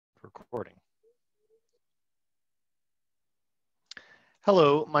recording.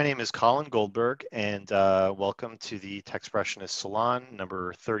 Hello, my name is Colin Goldberg, and welcome to the Techspressionist Salon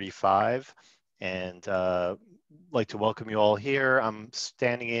number 35. And I'd like to welcome you all here. I'm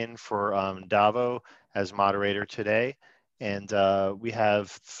standing in for Davo as moderator today. And we have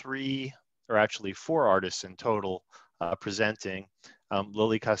four artists in total presenting.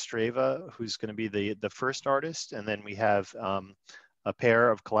 Lily Kostrzewa, who's going to be the first artist, and then we have a pair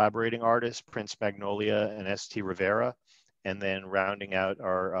of collaborating artists, Prïnce Magnølia and St. Rivera. And then rounding out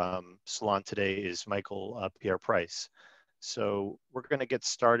our salon today is Pierre Prïnce. So we're going to get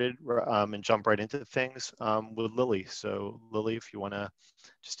started and jump right into things with Lily. So Lily, if you want to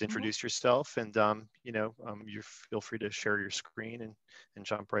just introduce yourself, and you feel free to share your screen and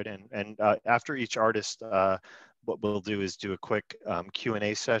jump right in. And after each artist, what we'll do is do a quick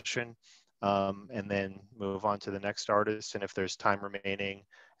Q&A session, and then move on to the next artist. And if there's time remaining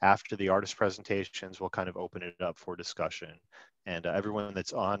after the artist presentations, we'll kind of open it up for discussion. And everyone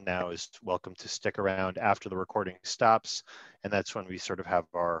that's on now is welcome to stick around after the recording stops. And that's when we sort of have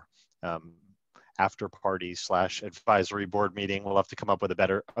our after party / advisory board meeting. We'll have to come up with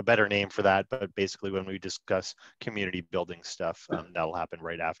a better name for that. But basically when we discuss community building stuff, that'll happen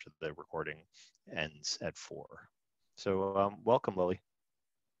right after the recording ends at 4. So welcome, Lily.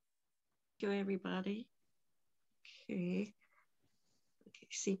 Thank you, everybody. Okay,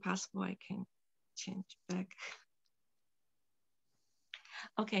 see possible I can change back.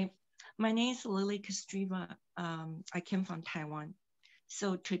 Okay, my name is Lily Kostrzewa. I came from Taiwan.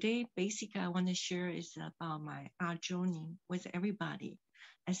 So today, basically, I want to share is about my art journey with everybody.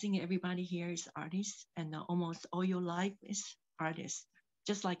 I think everybody here is artists, and almost all your life is artists,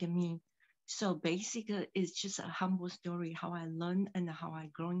 just like me. So basically, it's just a humble story, how I learned and how I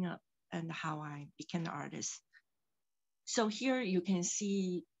growing up and how I became an artist. So here you can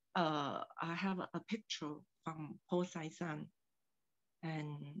see, I have a picture from Paul Cézanne,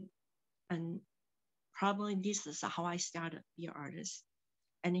 and probably this is how I started to be an artist.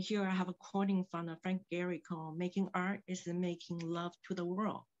 And here I have a quoting from Frank Gehry called, "Making art is making love to the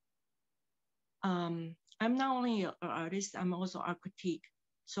world." I'm not only an artist, I'm also a critique.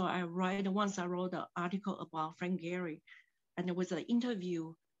 So once I wrote an article about Frank Gehry, and it was an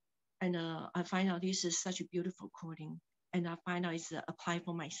interview, and I find out this is such a beautiful quoting, and I find out it's applied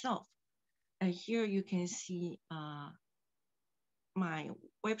for myself. And here you can see my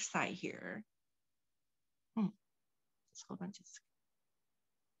website here. Let's hold on just.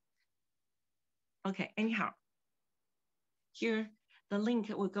 Okay, anyhow, here the link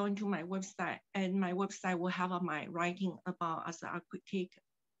will go into my website, and my website will have my writing about as a critique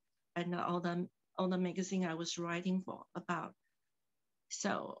and all the magazine I was writing for about.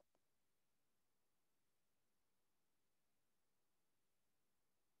 So.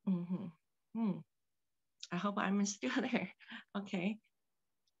 I hope I'm still there. Okay.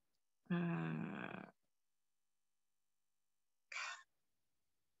 How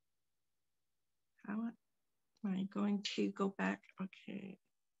am I going to go back? Okay.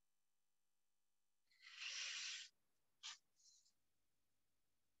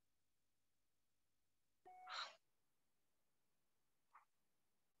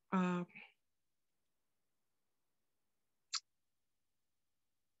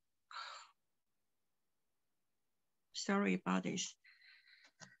 Sorry about this.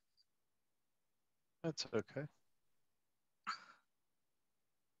 That's okay.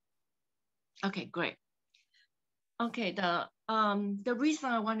 Okay, great. Okay, the reason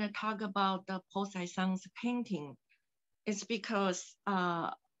I want to talk about the Paul Cézanne's painting is because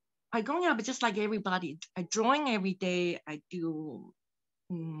I growing up just like everybody. I drawing every day. I do.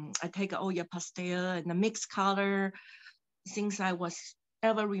 I take all your pastel and the mixed color. Since I was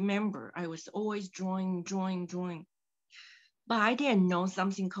ever remember, I was always drawing. But I didn't know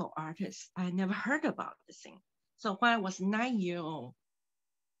something called artist. I never heard about this thing. So when I was 9 years old,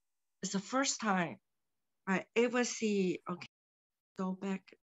 it's the first time I ever see, okay, go back.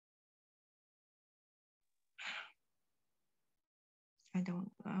 I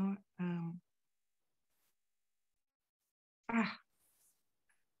don't know.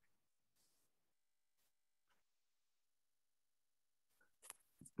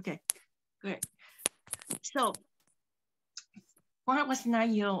 Okay, great. So when I was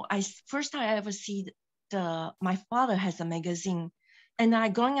 9 years old, first time I ever see my father has a magazine, and I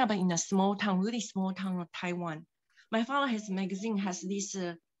growing up in a small town, really small town of Taiwan. My father has a magazine, has this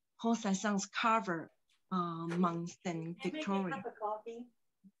Paul Cézanne's cover, months and Victoria.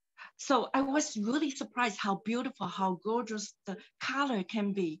 So I was really surprised how beautiful, how gorgeous the color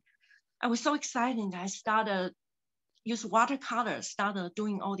can be. I was so excited that I started use watercolor, started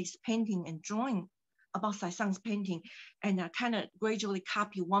doing all this painting and drawing about Saisang's painting, and I kind of gradually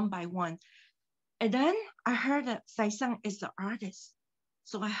copy one by one. And then I heard that Saisang is an artist.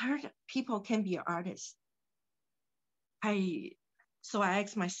 So I heard people can be an artist. So I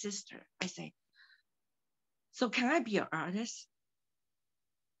asked my sister, I say, so can I be an artist?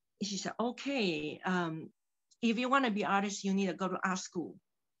 She said, okay, if you want to be an artist, you need to go to art school.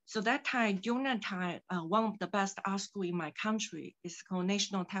 So that time, during that time, one of the best art school in my country is called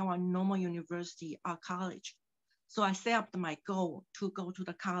National Taiwan Normal University Art College. So I set up my goal to go to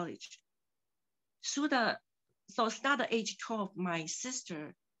the college. So start at age 12, my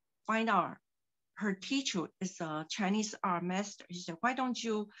sister find out her teacher is a Chinese art master. She said, why don't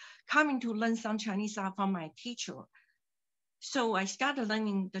you come in to learn some Chinese art from my teacher? So I started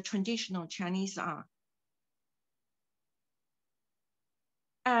learning the traditional Chinese art.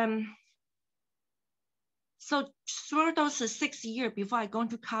 So through those 6 years before I go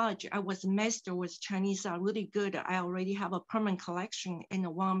to college, I was a master with Chinese art, really good. I already have a permanent collection in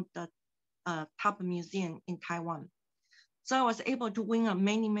one of the top museum in Taiwan. So I was able to win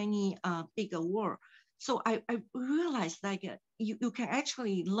many big awards. So I realized like you can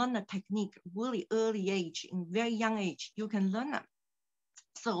actually learn a technique really early age, in very young age, you can learn it.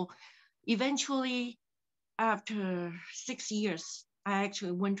 So eventually, after 6 years, I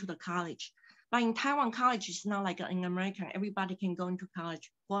actually went to the college. But in Taiwan, college is not like in America, everybody can go into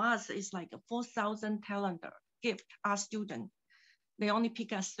college. For us, it's like a 4,000 talent gift our student. They only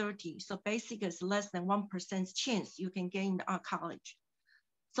pick us 30. So basically it's less than 1% chance you can get into our college.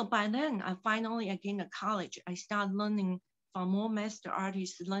 So by then, I finally again at college, I started learning from more master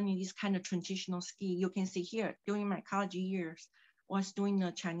artists, learning this kind of traditional skill. You can see here, during my college years, I was doing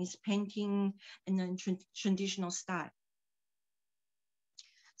the Chinese painting and then traditional style.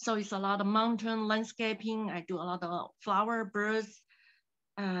 So it's a lot of mountain landscaping. I do a lot of flower, birds,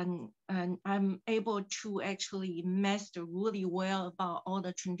 and I'm able to actually master really well about all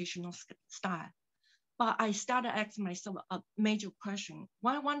the traditional style. But I started asking myself a major question.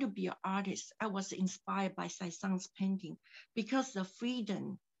 Why I want to be an artist? I was inspired by Saisang's painting because the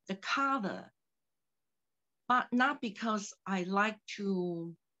freedom, the color, but not because I like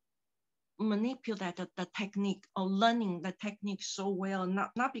to manipulate the technique or learning the technique so well,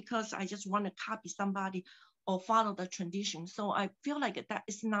 not because I just want to copy somebody or follow the tradition. So I feel like that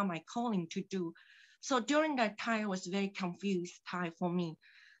is not my calling to do. So during that time, it was very confused time for me.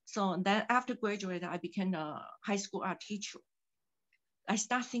 So then after graduating, I became a high school art teacher. I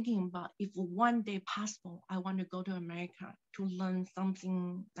start thinking about if one day possible, I want to go to America to learn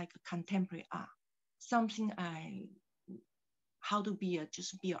something like a contemporary art, something how to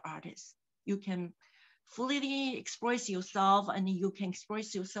just be an artist. You can fully express yourself and you can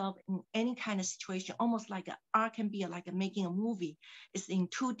express yourself in any kind of situation, almost like art can be like making a movie. It's in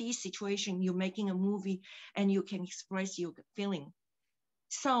 2D situation, you're making a movie and you can express your feeling.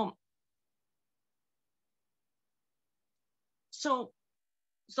 So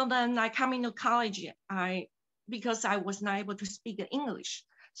then I come into college, because I was not able to speak English.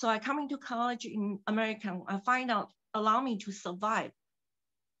 So I come into college in America, I find out allow me to survive.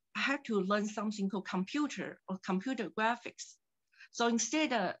 I had to learn something called computer or computer graphics. So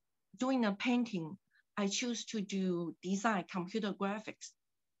instead of doing a painting, I choose to do design computer graphics.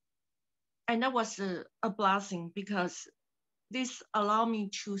 And that was a blessing because this allowed me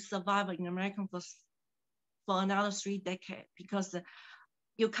to survive in America for another 3 decades because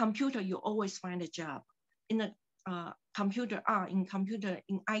your computer, you always find a job. In the computer art, in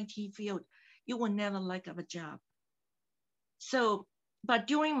IT field, you will never lack of a job. So, but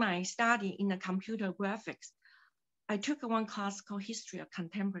during my study in the computer graphics, I took one class called History of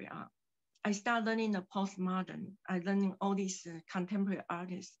Contemporary Art. I started learning the postmodern. I learning all these contemporary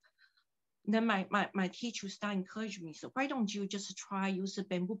artists. Then my teacher started encouraging me. So why don't you just try use a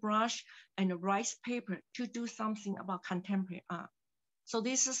bamboo brush and a rice paper to do something about contemporary art? So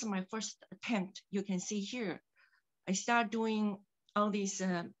this is my first attempt. You can see here, I started doing all these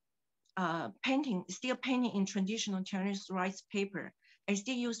painting, still painting in traditional Chinese rice paper. I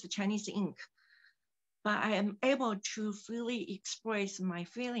still use the Chinese ink, but I am able to freely express my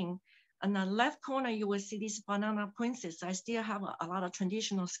feeling. On the left corner, you will see this banana princess. I still have a lot of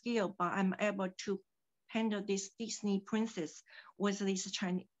traditional skill, but I'm able to paint this Disney princess with this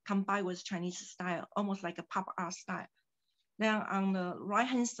Chinese, combined with Chinese style, almost like a pop art style. Then on the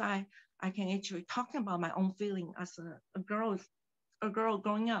right-hand side, I can actually talk about my own feeling as a girl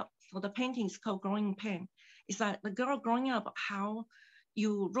growing up. So the painting is called Growing Pain. It's like the girl growing up, how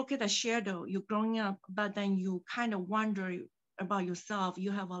you look at the shadow, you're growing up, but then you kind of wonder about yourself.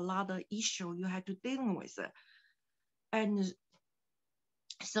 You have a lot of issue you have to deal with it. And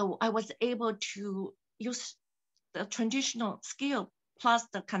so I was able to use the traditional skill plus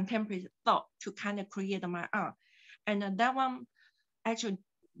the contemporary thought to kind of create my art. And that one actually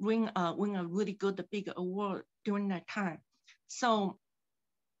win a really good big award during that time. So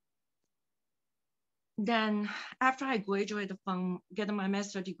then after I graduated from getting my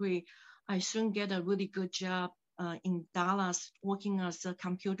master's degree, I soon get a really good job in Dallas, working as a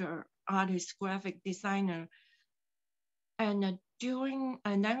computer artist, graphic designer. And then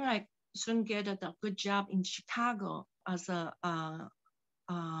I soon get a good job in Chicago as a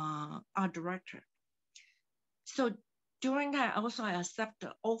art director. So during that, also I accepted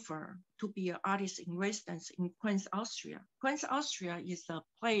the offer to be an artist in residence in Prïnce, Austria. Prïnce, Austria is a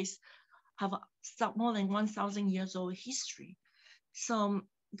place have more than 1,000 years old history. So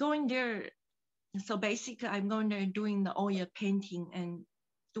going there, so basically I'm going there doing the oil painting and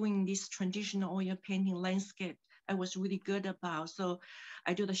doing this traditional oil painting landscape I was really good about. So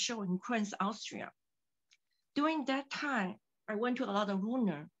I do the show in Prïnce, Austria. During that time, I went to a lot of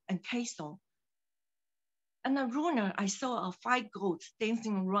ruiner and castle. And the ruiner, I saw 5 goats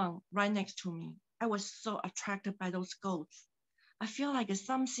dancing around right next to me. I was so attracted by those goats. I feel like it's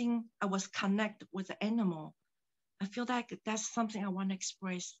something I was connected with the animal. I feel like that's something I want to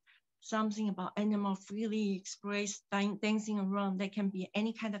express. Something about animal freely expressed, dancing around. They can be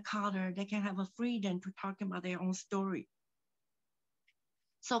any kind of color. They can have a freedom to talk about their own story.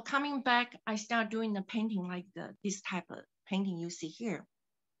 So coming back, I started doing the painting like this type of painting you see here.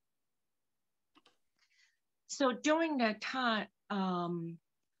 So during that time,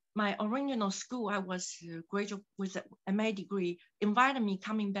 my original school, I was graduate with a MA degree, invited me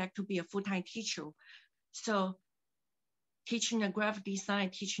coming back to be a full-time teacher. So teaching the graphic design,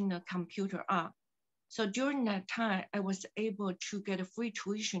 teaching the computer art. So during that time, I was able to get a free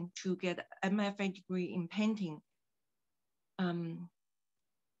tuition to get an MFA degree in painting. That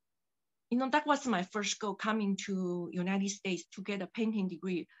was my first goal coming to United States to get a painting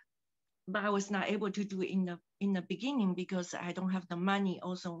degree, but I was not able to do it in the beginning because I don't have the money.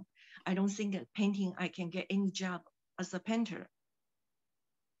 Also, I don't think that painting, I can get any job as a painter.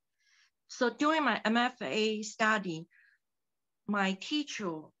 So during my MFA study, my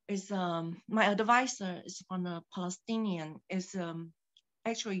teacher is, my advisor is from a Palestinian, is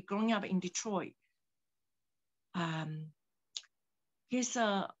actually growing up in Detroit. He's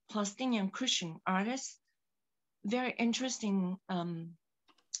a Palestinian Christian artist, very interesting.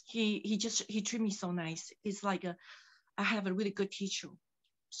 He treated me so nice. It's like I have a really good teacher.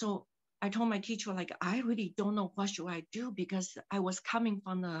 So I told my teacher, like, I really don't know what should I do because I was coming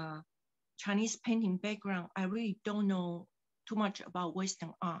from a Chinese painting background. I really don't know too much about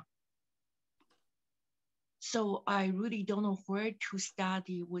Western art. So I really don't know where to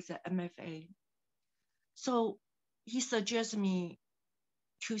study with the MFA. So he suggested me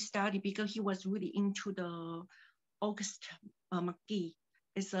to study because he was really into the August McGee,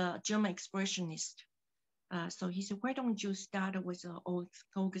 is a German expressionist. So he said, why don't you start with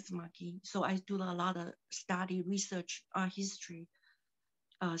August McGee? So I do a lot of study, research, art history,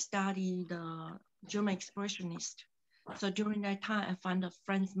 study the German expressionist. So during that time, I found a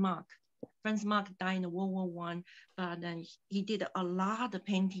Franz Marc. Franz Marc died in World War I, but then he did a lot of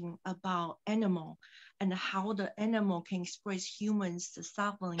painting about animal and how the animal can express humans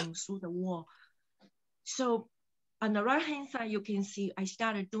suffering through the war. So on the right-hand side, you can see I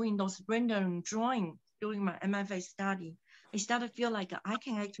started doing those rendering drawing during my MFA study. I started to feel like I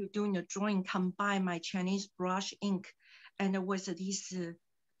can actually doing the drawing, combine my Chinese brush ink and with these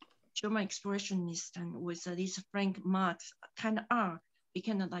German expressionist and with these Frank Marx kind of art,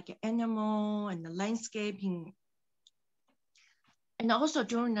 became like an animal and the landscaping. And also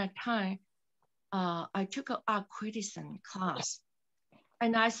during that time, I took an art criticism class.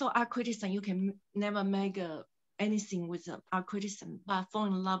 And I saw art criticism, you can never make anything with art criticism, but I fall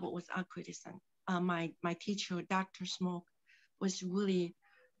in love with art criticism. My teacher, Dr. Smoke, was really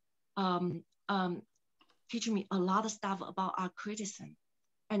teaching me a lot of stuff about art criticism.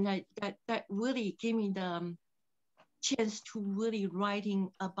 And that really gave me the chance to really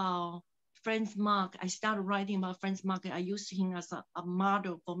writing about Franz Marc. I started writing about Franz Marc. I used him as a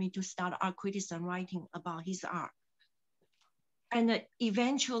model for me to start art criticism, writing about his art. And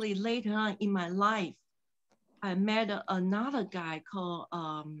eventually later on in my life, I met another guy called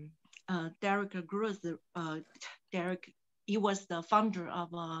Derek Gross. Derek, he was the founder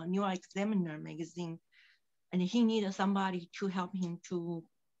of New York Examiner magazine, and he needed somebody to help him to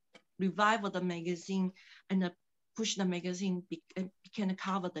revive the magazine and push the magazine, became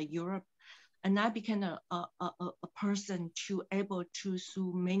cover the Europe. And I became a person to able to,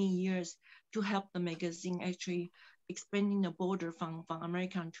 through many years, to help the magazine actually expanding the border from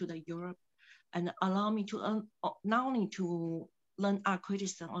America to the Europe, and allow me to not only to learn art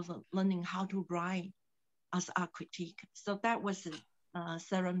criticism, also learning how to write as art critique. So that was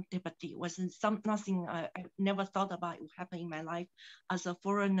serendipity. Wasn't nothing I never thought about it would happen in my life. As a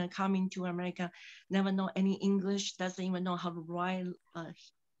foreigner coming to America, never know any English, doesn't even know how to write,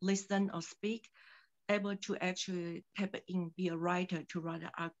 listen or speak, able to actually tap in, be a writer to write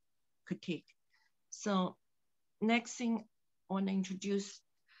an art critique. So next thing I want to introduce.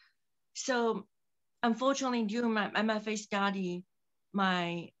 So unfortunately, during my MFA study,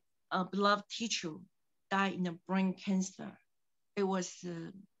 my beloved teacher died in a brain cancer. It was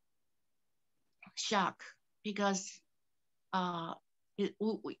a shock because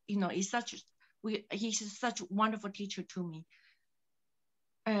he's such a wonderful teacher to me.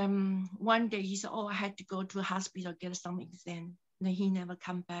 One day he said, "Oh, I had to go to the hospital get some exam." Then he never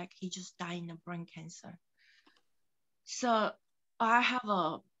come back. He just died in a brain cancer. So I have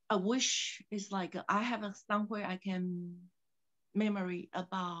a wish. It's like I have somewhere I can memory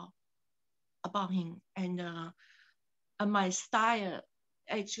about him, and my style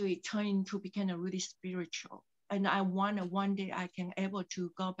actually turned to become a really spiritual. And I wonder one day I can able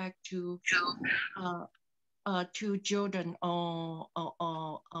to go back to Jordan or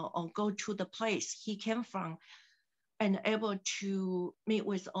go to the place he came from, and able to meet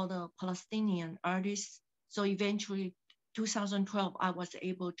with all the Palestinian artists. So eventually 2012, I was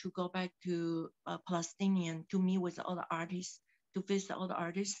able to go back to Palestinian to meet with all the artists, to visit all the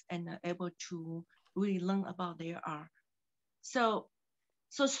artists, and able to really learn about their art. So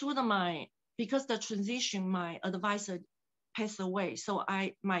through because the transition, my advisor passed away. So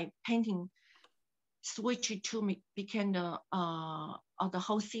my painting switched to me, became the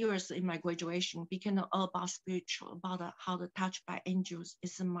whole series in my graduation became all about spiritual, about how the touch by angels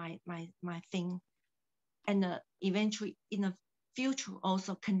is my thing. And eventually in the future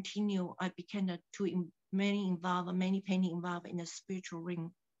also continue, I became many painting involved in the spiritual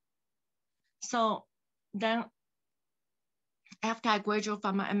ring. So then after I graduated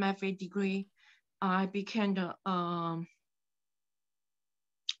from my MFA degree, I became a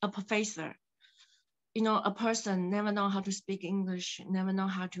professor. You know, a person never know how to speak English, never know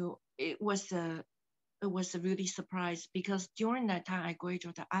how to. It was a really surprise because during that time I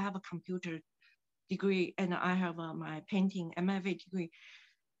graduated, I have a computer degree and I have my painting MFA degree,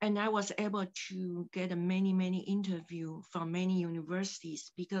 and I was able to get many interviews from many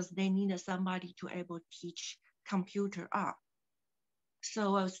universities because they needed somebody to able to teach computer art.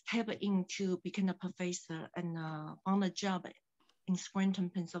 So I was tapped in to become a professor and found a job in Scranton,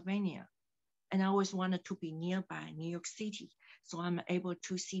 Pennsylvania. And I always wanted to be nearby New York City, so I'm able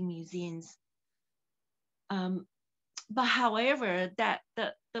to see museums. But however, that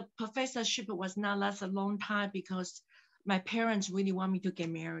the professorship was not last a long time because my parents really want me to get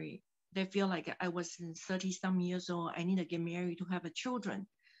married. They feel like I was 30-some years old. I need to get married to have children.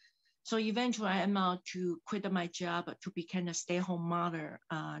 So eventually I am out to quit my job to become a stay-at-home mother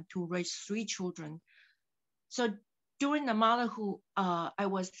to raise 3 children. So during the motherhood, I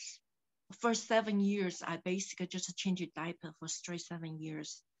was first 7 years, I basically just changed a diaper for straight 7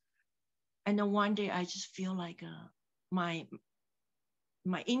 years. And then one day I just feel like my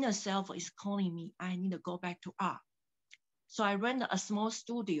inner self is calling me, I need to go back to art. So I rent a small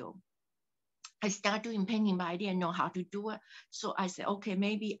studio. I started doing painting, but I didn't know how to do it. So I said, okay,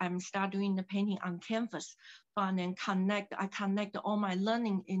 maybe I'm start doing the painting on canvas, but then I connect all my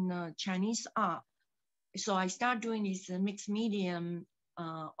learning in Chinese art. So I start doing this mixed medium,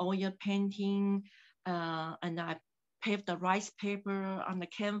 oil painting, and I paved the rice paper on the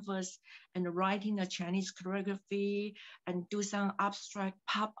canvas and writing the Chinese calligraphy and do some abstract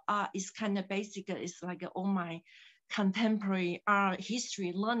pop art. It's kind of basic. It's like all my contemporary art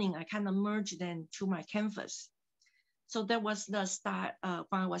history learning. I kind of merged them to my canvas. So that was the start when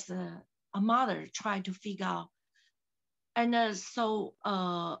I was a mother trying to figure out. And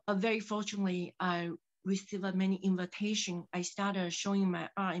very fortunately, I received many invitations. I started showing my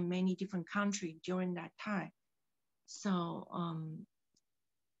art in many different countries during that time. So,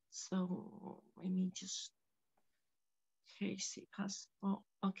 so let me just, okay, see possible,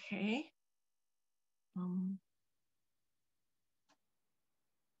 okay.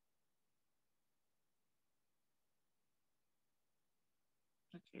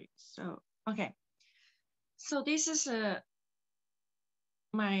 Okay, so, okay. So this is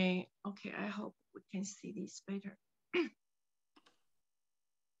my, okay, I hope we can see this better.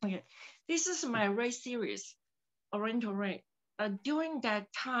 Okay, this is my ray series, Oriental Ray. During that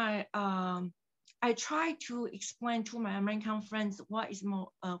time, I tried to explain to my American friends what's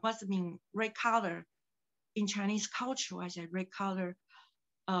mean ray color in Chinese culture as a red color.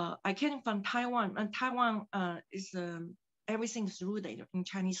 I came from Taiwan, and Taiwan is everything is rooted in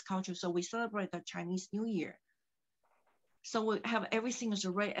Chinese culture. So we celebrate the Chinese New Year. So we have everything is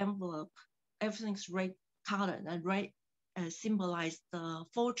a red envelope, everything's red color, and red symbolize the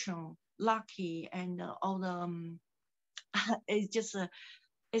fortune, lucky, and all the. It's just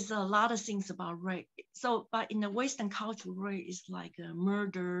it's a lot of things about red. So, but in the Western culture, red is like a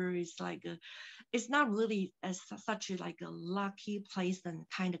murder. It's like it's not really as such like a lucky place and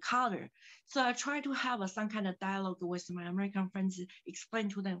kind of color. So I try to have some kind of dialogue with my American friends, explain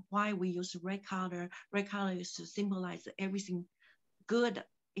to them why we use red color. Red color is to symbolize everything good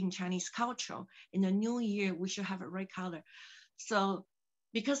in Chinese culture. In the new year, we should have a red color. So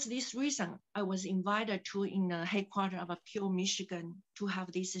because of this reason, I was invited to in the headquarters of Pure, Michigan to have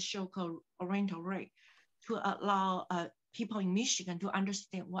this show called Oriental Red to allow people in Michigan to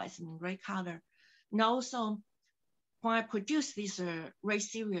understand what is in red color. And also, when I produced this red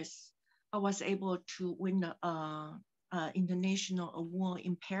series, I was able to win the international award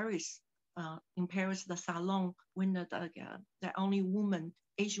in Paris. In Paris, the Salon win the only woman,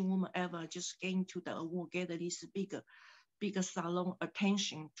 Asian woman ever just gained to the award, get this bigger Salon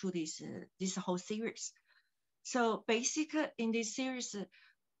attention to this whole series. So basically in this series,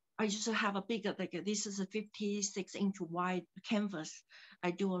 I just have a bigger, like this is a 56-inch wide canvas. I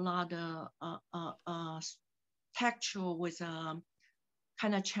do a lot of texture with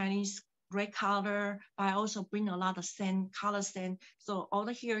kind of Chinese red color, but I also bring a lot of sand, color sand. So all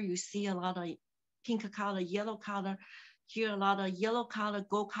here you see a lot of pink color, yellow color, here a lot of yellow color,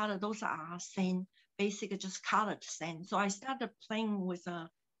 gold color, those are sand, basically just colored sand. So I started playing with a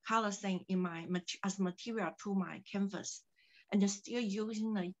color sand in my as material to my canvas, and still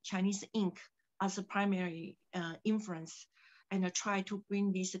using the Chinese ink as a primary influence, and I try to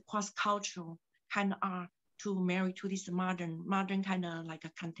bring this cross-cultural kind of art to marry to this modern kind of like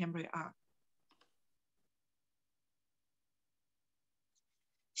a contemporary art.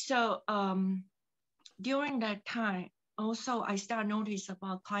 So during that time, also I started notice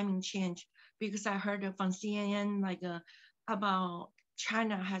about climate change because I heard from CNN like about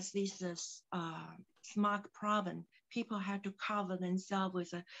China has this smog problem. People had to cover themselves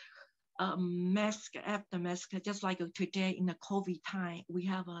with a mask after mask, just like today in the COVID time, we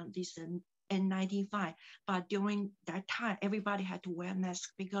have this N95. But during that time, everybody had to wear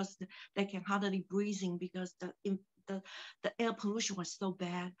masks because they can hardly breathing because the air pollution was so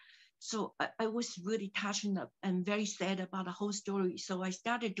bad. So I was really touched and very sad about the whole story. So I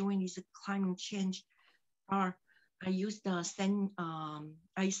started doing this climate change art. I used the sand,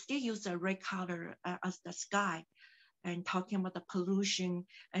 I still use the red color as the sky and talking about the pollution.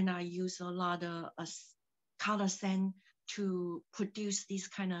 And I use a lot of color sand to produce this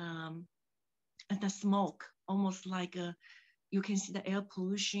kind of the smoke, almost like you can see the air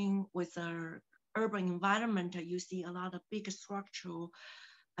pollution with the urban environment. You see a lot of big structure,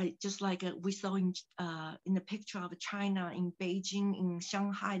 just like we saw in the picture of China, in Beijing, in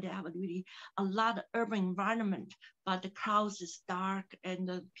Shanghai, they have really a lot of urban environment, but the clouds is dark and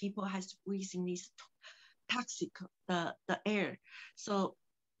the people has to breathe in this toxic, the air. So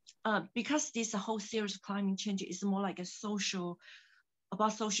because this whole series of climate change is more like a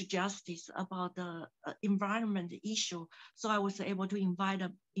about social justice, about the environment issue. So I was able to invite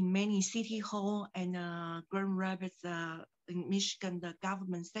in many city hall and Grand Rapids in Michigan, the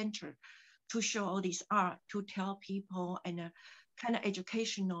government center, to show all this art, to tell people and kind of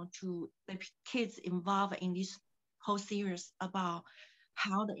educational to the kids involved in this whole series about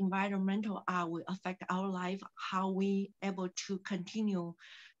how the environmental art will affect our life, how we able to continue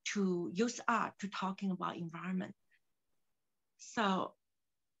to use art to talking about environment. So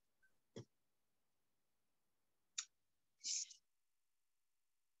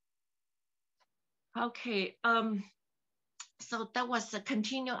okay, so that was a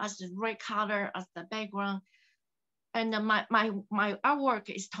continue as the red color as the background, and my artwork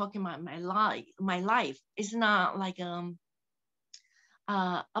is talking about my life. My life is not like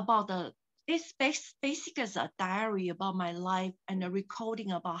about the. It's basic as a diary about my life and a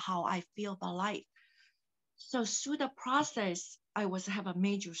recording about how I feel about life. So through the process, I was have a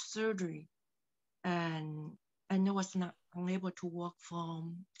major surgery, and I was not unable to work for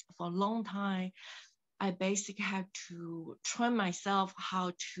a long time. I basically had to train myself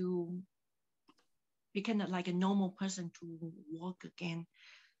how to become like a normal person to walk again.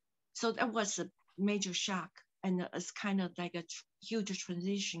 So that was a major shock, and it's kind of like a huge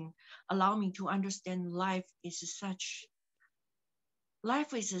transition, allow me to understand life is such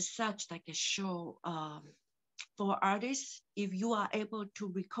like a show. for artists, if you are able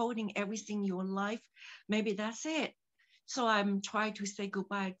to recording everything in your life, maybe that's it. So I'm trying to say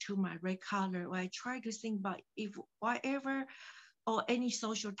goodbye to my red color. I try to think about if whatever or any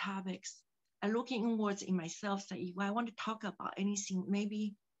social topics, I'm looking inwards in myself. So if I want to talk about anything,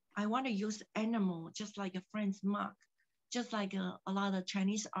 maybe I want to use animal, just like a Prïnce mark, just like a lot of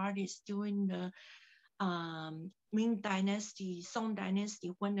Chinese artists during the Ming Dynasty, Song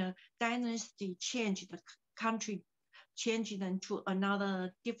Dynasty, when the dynasty changed, the country changed them to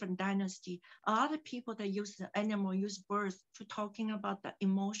another different dynasty. A lot of people that use the animal, use birds to talking about the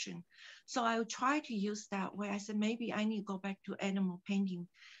emotion. So I will try to use that way. I said, maybe I need to go back to animal painting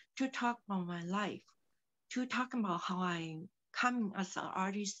to talk about my life, to talk about how I come as an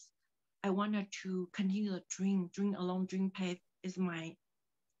artist. I wanted to continue the dream along dream path is my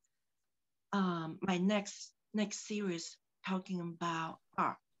my next series talking about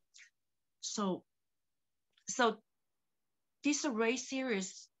art. So this array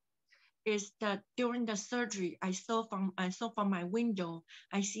series is that during the surgery, I saw from my window,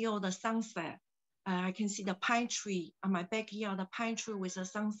 I see all the sunset. I can see the pine tree on my backyard, the pine tree with the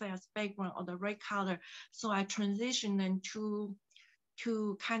sunset as background or the red color. So I transitioned into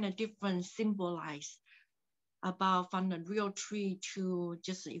to kind of different symbolize about from the real tree to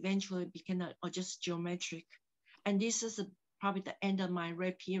just eventually become or just geometric. And this is probably the end of my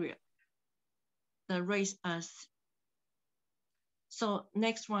red period. The race so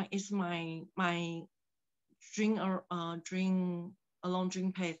next one is my dream along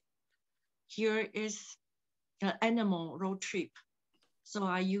dream path. Here is the animal road trip. So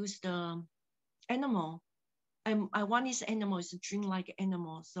I use the animal. I want this animal is a dream-like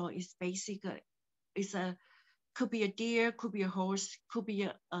animal. So it's basically could be a deer, could be a horse, could be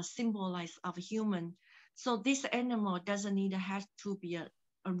a symbolize of a human. So this animal doesn't need to have to be a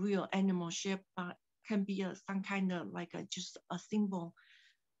real animal shape, but can be some kind of like just a symbol.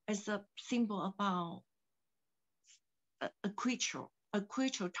 It's a symbol about a creature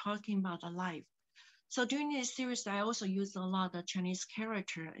talking about a life. So during this series, I also use a lot of Chinese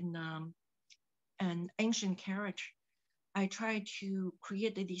character in an ancient character. I try to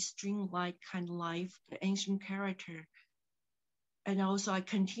create this dream-like kind of life, the ancient character. And also I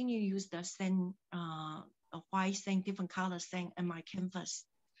continue to use the same, white same, different color same in my canvas.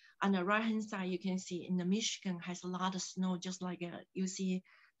 On the right-hand side, you can see in the Michigan has a lot of snow, just like you see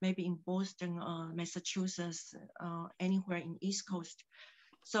maybe in Boston or Massachusetts, anywhere in East Coast.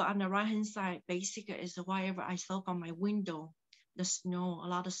 So on the right-hand side, basically is whatever I saw from my window, the snow, a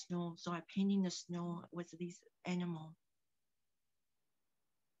lot of snow. So I painting the snow with this animal.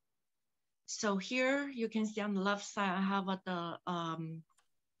 So here you can see on the left side, I have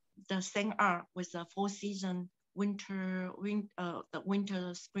the same art with the 4 season, the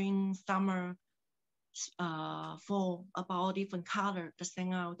winter, spring, summer, fall, about different color, the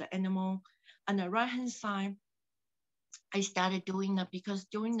same art, the animal. On the right hand side, I started doing that because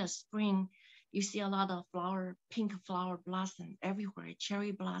during the spring, you see a lot of flower, pink flower blossom everywhere,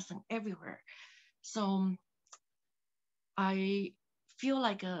 cherry blossom everywhere. So I feel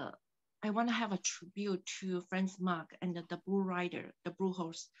like I want to have a tribute to Prïnce Mark and the Blue Rider, the Blue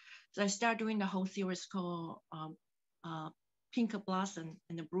Horse. So I started doing the whole series called Pink Blossom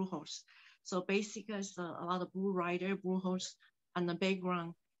and the Blue Horse. So basically, it's a lot of Blue Rider, Blue Horse on the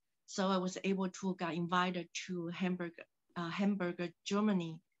background. So I was able to get invited to Hamburg,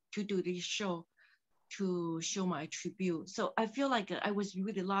 Germany to do this show to show my tribute. So I feel like I was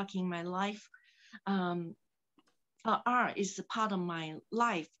really lucky in my life. Art is a part of my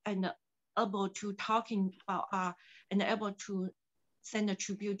life, and able to talking about art and able to send a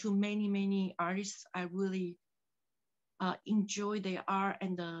tribute to many artists. I really enjoy their art,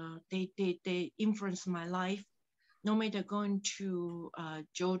 and they influence my life. No matter going to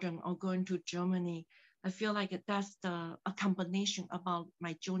Jordan or going to Germany, I feel like that's a combination about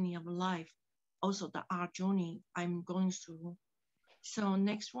my journey of life, also the art journey I'm going through. So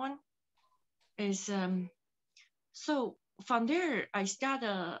next one is so from there I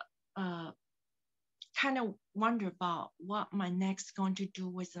started kind of wonder about what my next going to do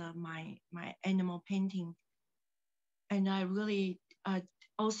with my animal painting. And I really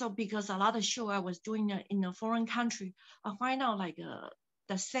also, because a lot of show I was doing in a foreign country, I find out like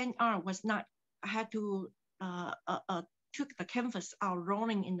the same art was not, I had to took the canvas out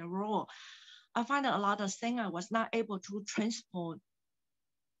rolling in the roll. I find that a lot of things I was not able to transport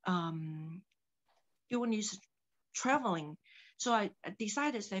during this traveling. So I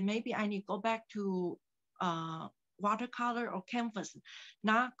decided to say, maybe I need to go back to watercolor or canvas,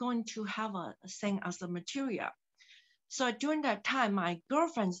 not going to have a thing as a material. So during that time, my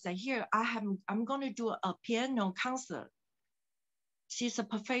girlfriend said, "Here, I'm going to do a piano concert." She's a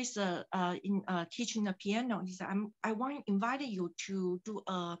professor in teaching the piano. He said, I want to invite you to do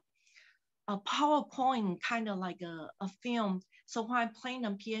a PowerPoint, kind of like a film. So when I'm playing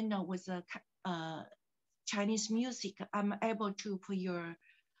the piano with a Chinese music, I'm able to put your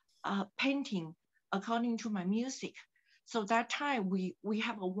painting according to my music. So that time we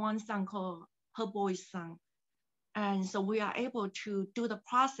have a one song called Her Boy's Song. And so we are able to do the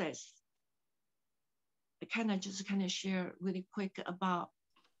process. I kind of share really quick about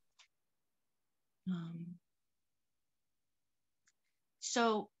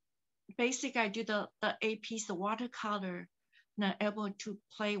so basically I do the 8-piece watercolor, and I'm able to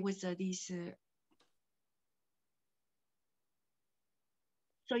play with these.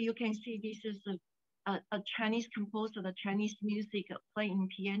 So you can see this is a Chinese composer, the Chinese music playing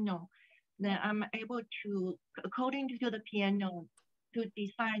piano. Then I'm able to, according to the piano, to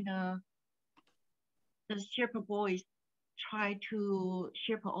design the shape voice, try to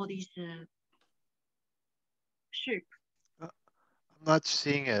shape all these shape. I'm not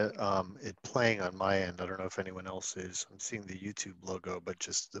seeing it playing on my end. I don't know if anyone else is. I'm seeing the YouTube logo, but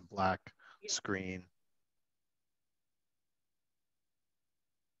just the black screen.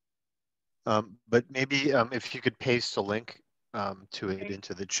 But maybe if you could paste a link to it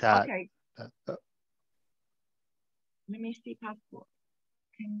into the chat. Okay. Let me see passport.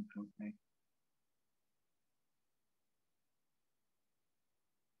 Can you go back?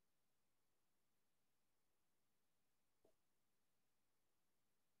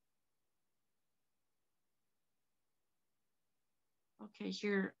 Okay,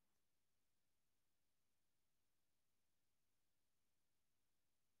 here.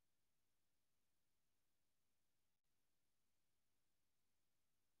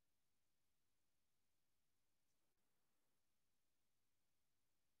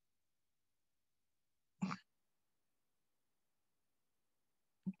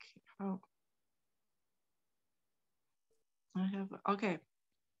 Okay. Oh. I have, okay.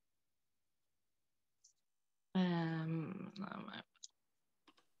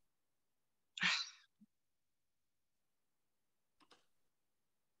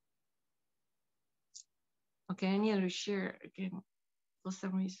 Okay, I need to share again for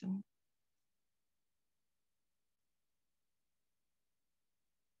some reason.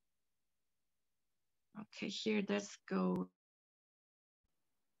 Okay, here, let's go.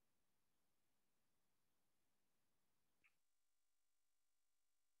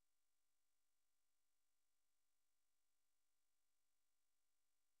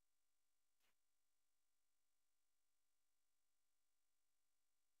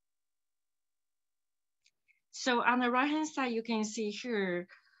 So on the right-hand side, you can see here,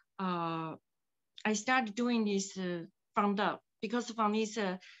 I started doing this because from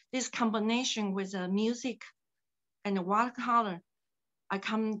this combination with music and the watercolor, I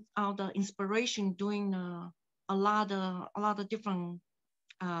come out the inspiration doing a lot of different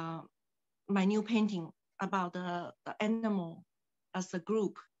my new painting about the animal as a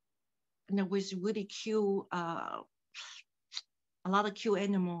group, and with really cute a lot of cute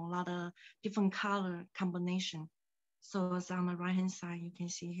animal, a lot of different color combination. So it's on the right hand side, you can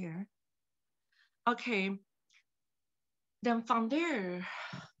see here. Okay, then from there,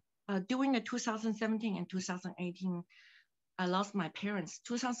 during the 2017 and 2018, I lost my parents.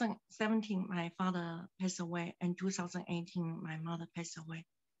 2017, my father passed away, and 2018, my mother passed away.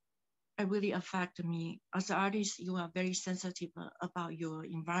 It really affected me. As an artist, you are very sensitive about your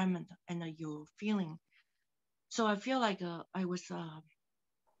environment and your feeling. So I feel like I was a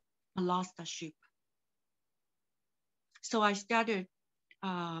lost sheep. So I started,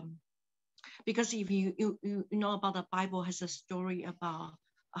 because if you know about the Bible has a story about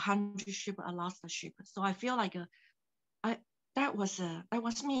 100 sheep, a lost sheep. So I feel like that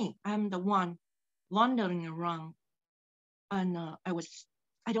was me. I'm the one wandering around, and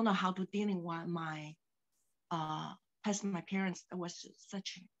I don't know how to dealing with my past my parents. It was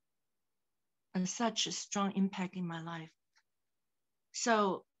such a strong impact in my life.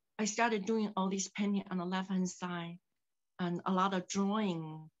 So I started doing all this painting on the left hand side, and a lot of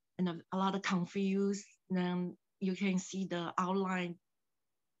drawing, and a lot of confused. Then you can see the outline,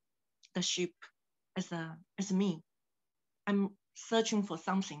 the sheep as me. I'm searching for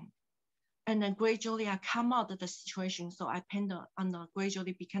something. And then gradually I come out of the situation. So I paint on the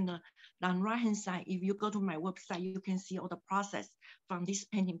gradually became on right hand side. If you go to my website, you can see all the process from this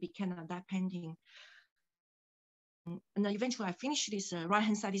painting became that painting. And then eventually I finished this right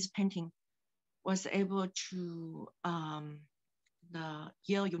hand side, this painting was able to, the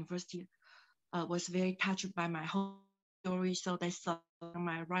Yale University was very touched by my whole story. So they saw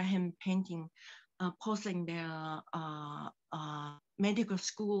my right hand painting posting their medical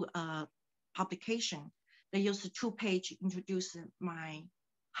school publication. They used a 2-page introduce my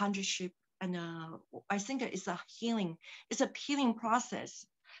 100-ship, and I think it's a healing process.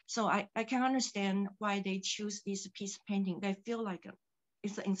 So I can understand why they choose this piece of painting. They feel like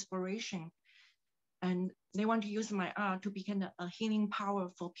it's an inspiration, and they want to use my art to become a healing power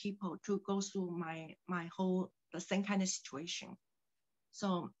for people to go through my whole the same kind of situation.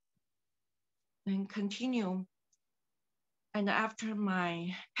 So then continue. And after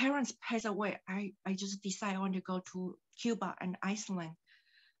my parents passed away, I just decided I want to go to Cuba and Iceland.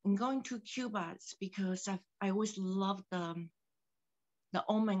 And going to Cuba is because I always loved the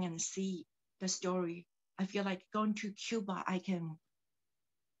omen and see the story. I feel like going to Cuba, I can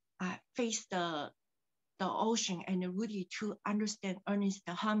face the ocean and really to understand Ernest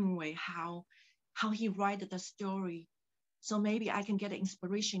Hemingway, how he wrote the story. So maybe I can get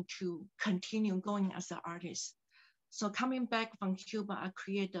inspiration to continue going as an artist. So coming back from Cuba, I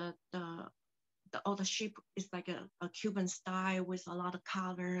created all the ship is like a Cuban style with a lot of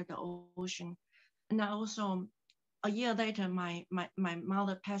color, the ocean. And I also, a year later, my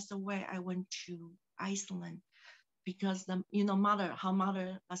mother passed away. I went to Iceland because how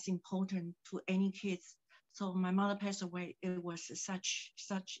mother is important to any kids. So my mother passed away. It was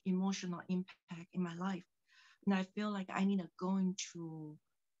such emotional impact in my life. And I feel like I need to go into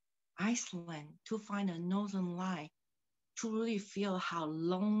Iceland to find a northern light, to really feel how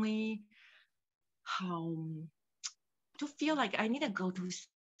lonely, how to feel like I need to go to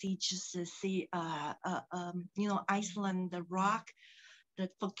see, just to see, Iceland, the rock, the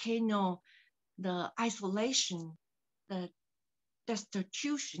volcano, the isolation, the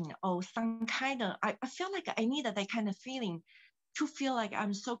destitution, or some kind of, I feel like I needed that kind of feeling to feel like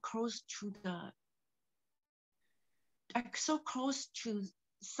I'm so close to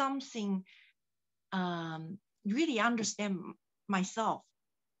something, really understand myself.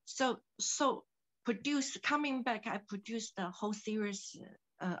 So coming back, I produced the whole series,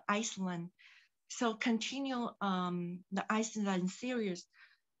 Iceland. So continue the Iceland series.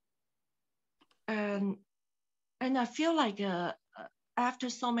 And I feel like after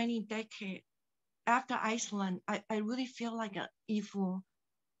so many decades, after Iceland, I really feel like if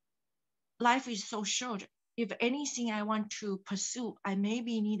life is so short, if anything I want to pursue, I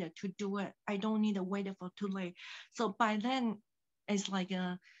maybe needed to do it. I don't need to wait for too late. So by then, it's like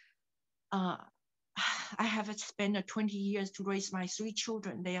I have spent 20 years to raise my 3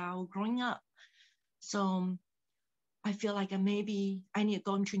 children. They are all growing up. So I feel like maybe I need to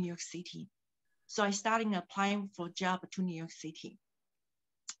go into New York City. So I started applying for a job to New York City.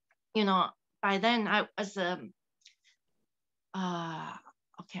 By then I was okay,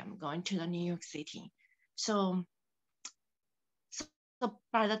 I'm going to the New York City. So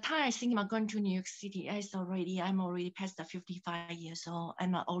by the time I think about going to New York City, I'm already past the 55 years old.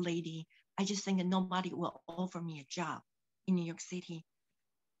 I'm an old lady. I just think that nobody will offer me a job in New York City.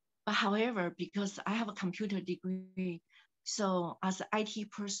 But however, because I have a computer degree, so as an IT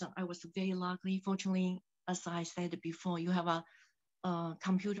person, I was very lucky. Fortunately, as I said before, you have a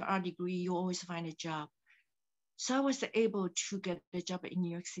computer art degree, you always find a job. So I was able to get a job in New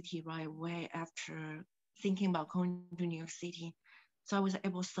York City right away after thinking about going to New York City. So I was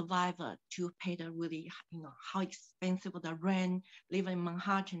able to survive to pay the really, how expensive the rent, live in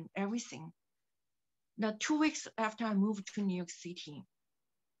Manhattan, everything. Now, 2 weeks after I moved to New York City,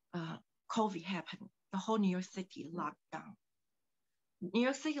 COVID happened. The whole New York City locked down. New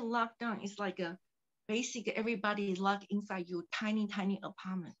York City lockdown is like basically everybody is locked inside your tiny, tiny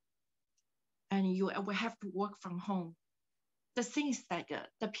apartment. And you will have to work from home. The thing is like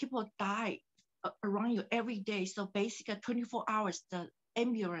the people die around you every day. So basically 24 hours, the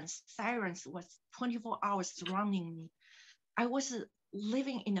ambulance sirens was 24 hours surrounding me. I was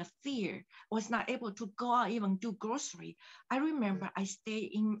living in a fear, was not able to go out, even do grocery. I remember I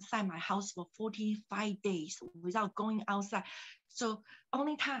stayed inside my house for 45 days without going outside. So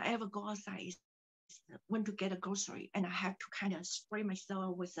only time I ever go outside is went to get a grocery, and I have to kind of spray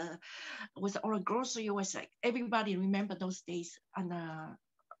myself with all the grocery. It was like everybody remember those days on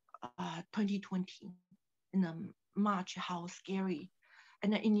 2020 in March, how scary.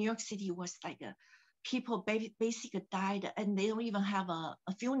 And in New York City was like people basically died, and they don't even have a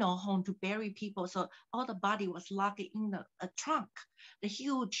funeral home to bury people. So all the body was locked in a trunk, the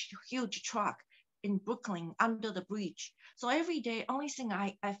huge truck in Brooklyn under the bridge. So every day, only thing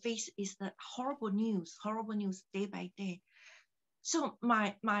I face is the horrible news day by day. So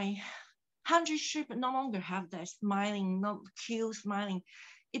my 100 ship no longer have that smiling, not cute smiling.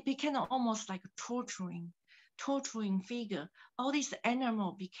 It became almost like torturing torturing figure. All these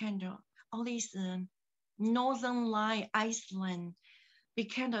animal became all these northern line Iceland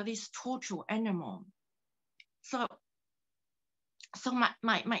became this torture animal. So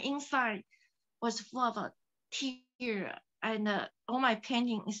my inside was full of a tear, and all my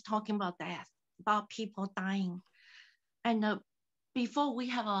painting is talking about death, about people dying. And before we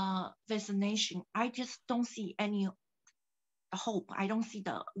have a vaccination, I just don't see any hope. I don't see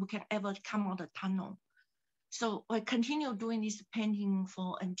we can ever come out of the tunnel. So I continue doing this painting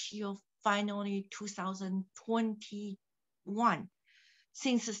until finally 2021.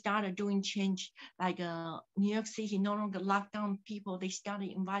 Since I started doing change, like New York City no longer locked down people, they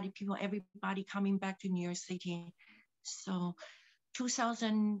started inviting people, everybody coming back to New York City. So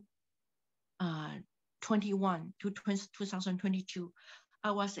 2021 to 2022,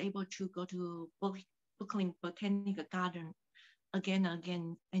 I was able to go to Brooklyn Botanical Garden again and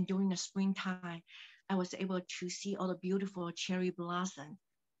again. And during the springtime, I was able to see all the beautiful cherry blossom.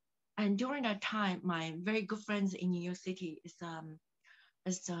 And during that time, my very good friends in New York City is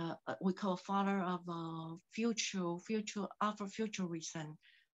we call father of Afrofuturism,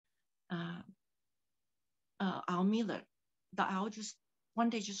 Al Miller. That Al just one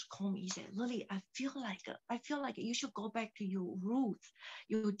day just called me. He said, "Lily, I feel like you should go back to your roots,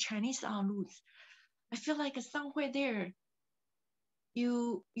 your Chinese roots. I feel like somewhere there,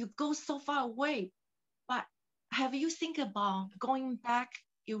 you go so far away, but have you think about going back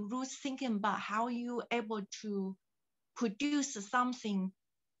your roots, thinking about how you able to produce something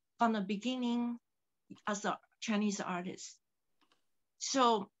from the beginning as a Chinese artist?"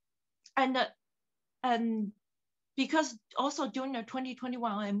 So, and because also during the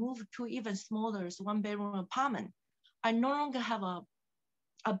 2021, I moved to even smaller 1-bedroom apartment. I no longer have a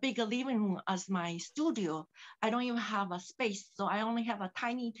bigger living room as my studio. I don't even have a space, so I only have a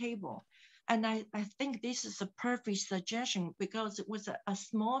tiny table. And I think this is a perfect suggestion because it was a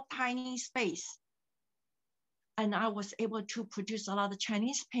small, tiny space. And I was able to produce a lot of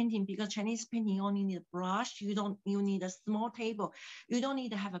Chinese painting because Chinese painting, you only need a brush. You need a small table. You don't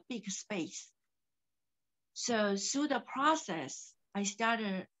need to have a big space. So through the process, I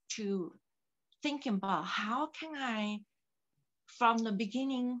started to thinking about how can I, from the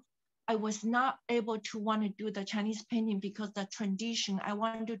beginning, I was not able to want to do the Chinese painting because the tradition, I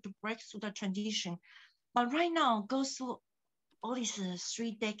wanted to break through the tradition. But right now, go through all these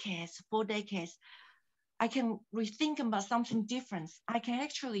 3 decades, 4 decades, I can rethink about something different. I can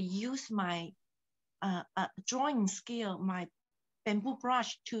actually use my drawing skill, my bamboo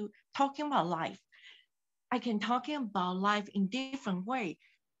brush to talking about life. I can talking about life in different way.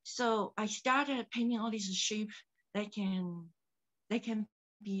 So I started painting all these shapes that can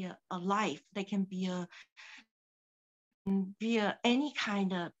be a life. They can be any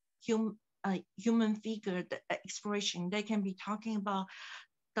kind of human figure expression. They can be talking about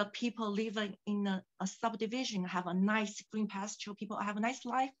the people living in a subdivision, have a nice green pasture, people have a nice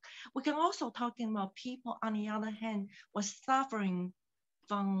life. We can also talking about people, on the other hand, was suffering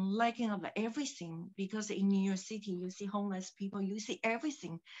from lacking of everything, because in New York City, you see homeless people, you see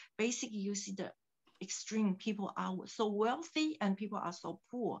everything. Basically, you see the extreme. People are so wealthy and people are so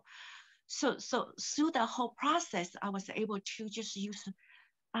poor. So through the whole process, I was able to just use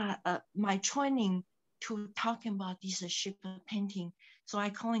my training to talking about this shape painting. So I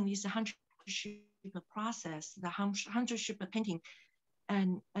calling this 100 shape process, the 100 shape painting.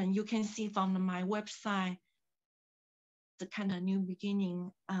 And you can see from my website, the kind of new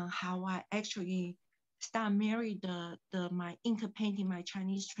beginning, how I actually start marry my ink painting, my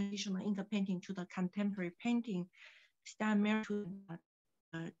Chinese traditional ink painting to the contemporary painting, start married to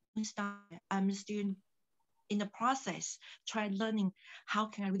the style. I'm still in the process, try learning how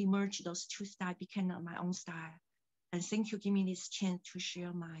can I really merge those two styles, become my own style. And thank you for giving me this chance to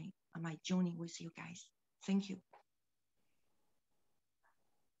share my journey with you guys. Thank you.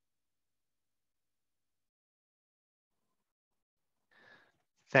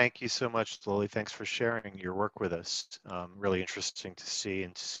 Thank you so much, Lily. Thanks for sharing your work with us. Really interesting to see,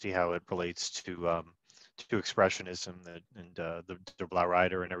 and to see how it relates to expressionism and the Blau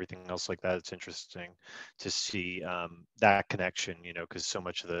Rider and everything else like that. It's interesting to see that connection, you know, because so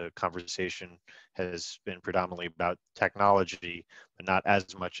much of the conversation has been predominantly about technology, but not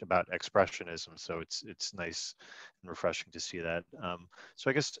as much about expressionism. So it's nice and refreshing to see that. So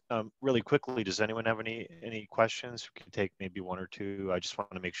I guess really quickly, does anyone have any questions? We can take maybe one or two. I just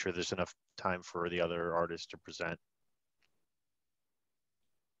want to make sure there's enough time for the other artists to present.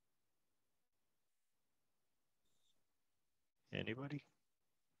 Anybody?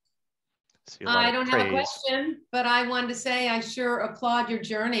 See a lot I of don't praise. have a question, but I wanted to say I sure applaud your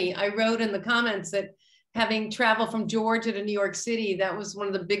journey. I wrote in the comments that having traveled from Georgia to New York City, that was one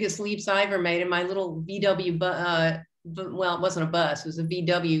of the biggest leaps I ever made in my little VW, well, it wasn't a bus, it was a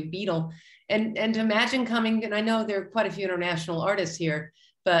VW Beetle. And to imagine coming, and I know there are quite a few international artists here,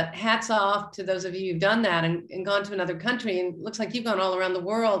 but hats off to those of you who've done that and gone to another country. And it looks like you've gone all around the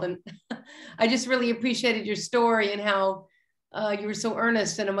world. And I just really appreciated your story and how you were so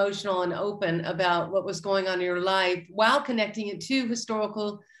earnest and emotional and open about what was going on in your life while connecting it to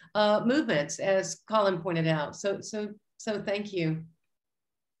historical movements, as Colin pointed out. So thank you.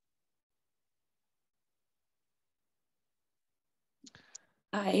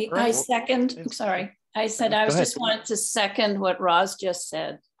 I second, I'm sorry. I said I was just wanted to second what Roz just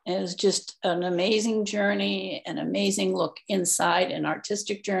said. It was just an amazing journey, an amazing look inside, an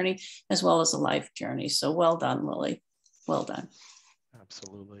artistic journey, as well as a life journey. So well done, Lily. Well done.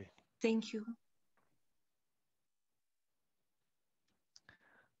 Absolutely. Thank you.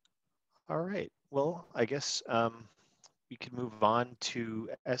 All right. Well, I guess we can move on to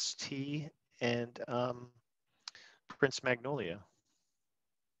ST and Prïnce Magnølia.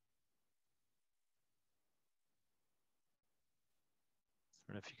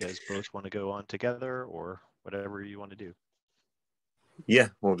 I don't know if you guys both want to go on together or whatever you want to do. Yeah,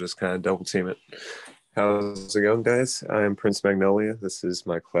 we'll just kind of double team it. How's it going, guys? I am Prïnce Magnølia. This is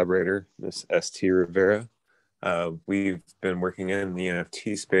my collaborator, Miss ST Rivera. We've been working in the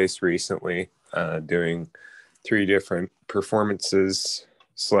NFT space recently, doing 3 different performances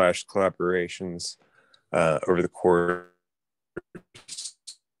 / collaborations over the course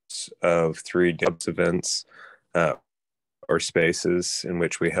of 3 dance events or spaces in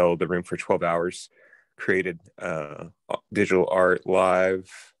which we held the room for 12 hours, created digital art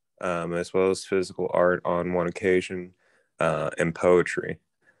live, as well as physical art on one occasion, and poetry.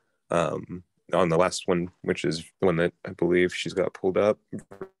 On the last one, which is the one that I believe she's got pulled up,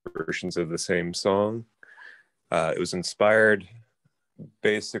 versions of the same song. It was inspired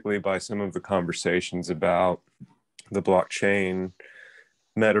basically by some of the conversations about the blockchain,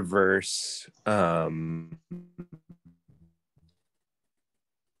 metaverse,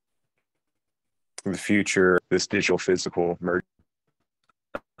 the future, this digital physical merge,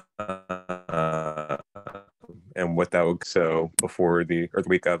 and what that would. So before the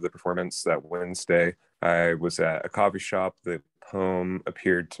week of the performance, that Wednesday, I was at a coffee shop. The poem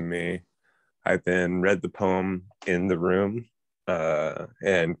appeared to me. I then read the poem in the room,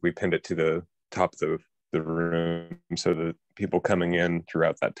 and we pinned it to the top of the room so that people coming in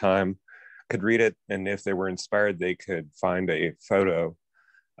throughout that time could read it, and if they were inspired, they could find a photo,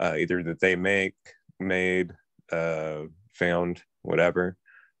 either that they made, found, whatever,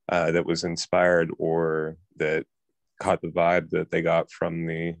 that was inspired or that caught the vibe that they got from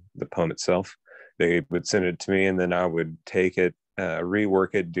the poem itself. They would send it to me, and then I would take it,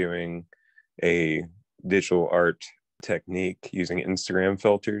 rework it, doing a digital art technique using Instagram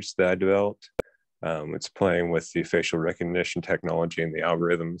filters that I developed. It's playing with the facial recognition technology and the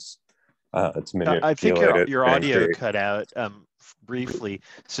algorithms to manipulate. I think your audio cut out briefly.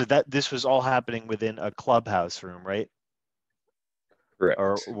 So that this was all happening within a clubhouse room, right? Correct.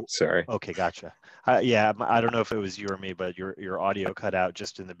 Or, sorry. Okay, gotcha. Yeah, I don't know if it was you or me, but your audio cut out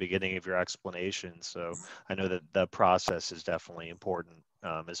just in the beginning of your explanation. So I know that the process is definitely important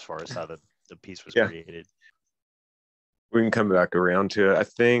as far as how the piece was created. We can come back around to it. I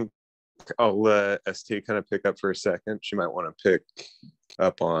think I'll let ST kind of pick up for a second. She might want to pick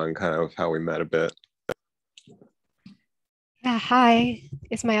up on kind of how we met a bit. Yeah, hi.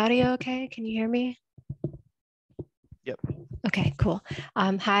 Is my audio okay? Can you hear me? Yep. Okay, cool.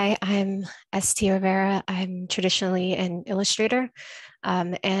 Hi, I'm ST Rivera. I'm traditionally an illustrator,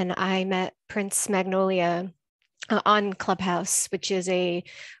 and I met Prïnce Magnølia on Clubhouse, which is a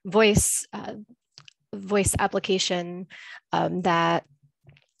voice application that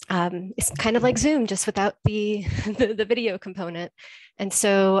is kind of like Zoom, just without the video component. And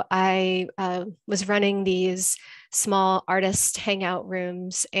so I was running these small artist hangout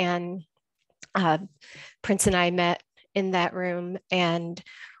rooms, and Prïnce and I met in that room, and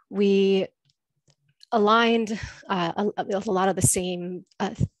we aligned a lot of the same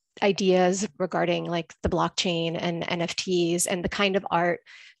ideas regarding like the blockchain and NFTs and the kind of art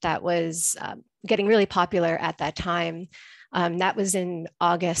that was getting really popular at that time. That was in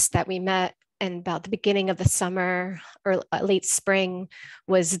August that we met, and about the beginning of the summer or late spring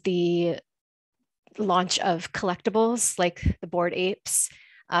was the launch of collectibles like the Bored Apes.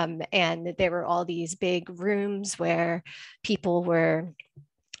 And there were all these big rooms where people were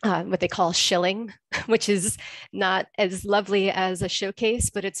what they call shilling, which is not as lovely as a showcase,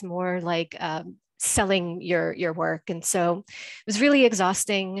 but it's more like selling your work. And so it was really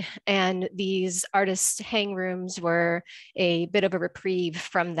exhausting. And these artist hang rooms were a bit of a reprieve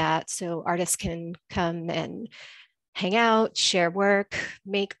from that. So artists can come and hang out, share work,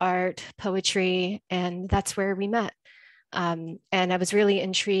 make art, poetry, and that's where we met. And I was really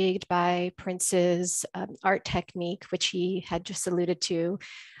intrigued by Prïnce's art technique, which he had just alluded to,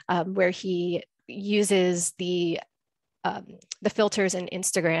 where he uses the filters in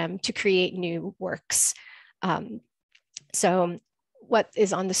Instagram to create new works. So what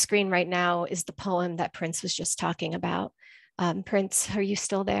is on the screen right now is the poem that Prïnce was just talking about. Prïnce, are you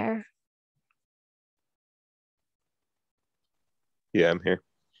still there? Yeah, I'm here.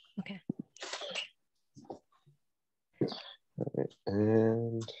 Okay. All right.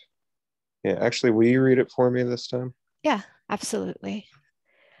 And yeah, actually, will you read it for me this time? Yeah, absolutely.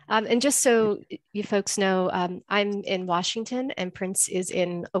 And just so you folks know, I'm in Washington and Prïnce is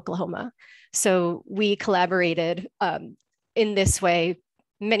in Oklahoma. So we collaborated in this way,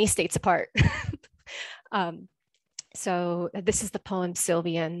 many states apart. So this is the poem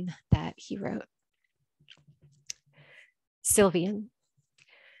Sylvian that he wrote. Sylvian.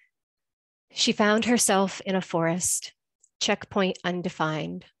 She found herself in a forest, checkpoint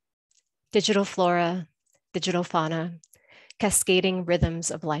undefined, digital flora, digital fauna, cascading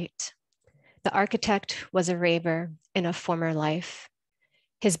rhythms of light. The architect was a raver in a former life.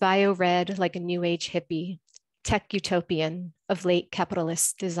 His bio read like a new age hippie, tech utopian of late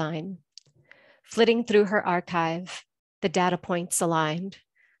capitalist design. Flitting through her archive, the data points aligned.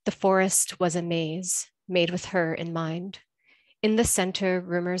 The forest was a maze made with her in mind. In the center,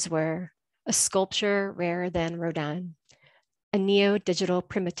 rumors were a sculpture rarer than Rodin, a neo-digital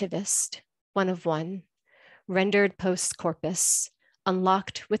primitivist, one of one, rendered post-corpus,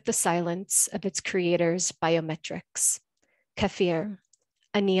 unlocked with the silence of its creator's biometrics. Kefir,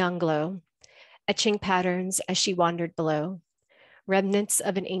 a neon glow, etching patterns as she wandered below, remnants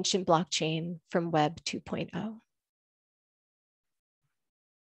of an ancient blockchain from Web 2.0.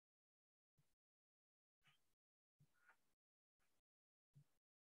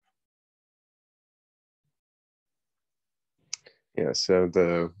 Yeah, so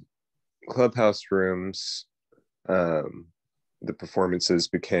the clubhouse rooms, the performances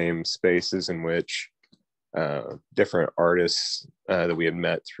became spaces in which different artists that we had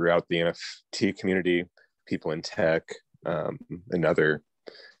met throughout the NFT community, people in tech, and other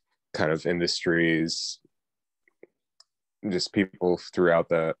kind of industries, just people throughout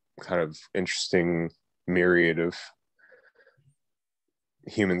that kind of interesting myriad of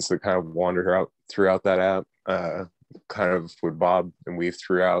humans that kind of wandered out throughout that app, kind of would bob and weave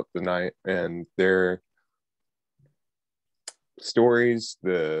throughout the night, and their stories,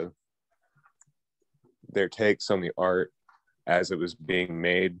 their takes on the art as it was being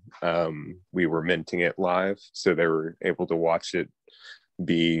made. We were minting it live, so they were able to watch it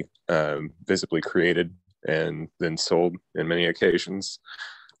be visibly created and then sold in many occasions.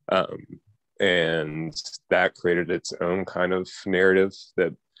 And that created its own kind of narrative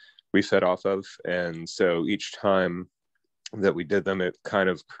that we fed off of. And so each time that we did them, it kind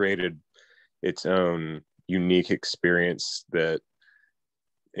of created its own unique experience that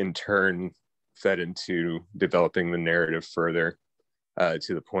in turn fed into developing the narrative further,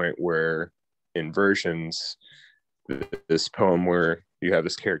 to the point where in versions, this poem where you have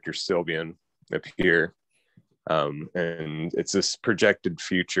this character Sylvian appear, and it's this projected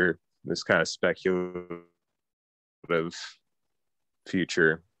future, this kind of speculative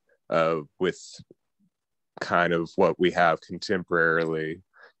future with kind of what we have contemporarily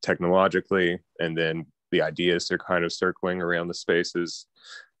technologically, and then the ideas are kind of circling around the spaces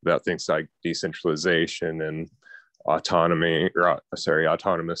about things like decentralization and autonomous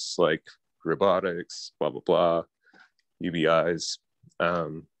like robotics, blah blah blah, UBIs,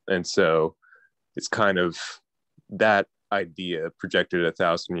 and so it's kind of that idea projected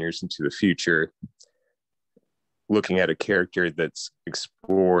 1,000 years into the future, looking at a character that's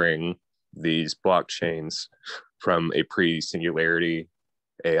exploring these blockchains from a pre-singularity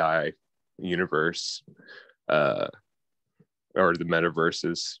AI universe, or the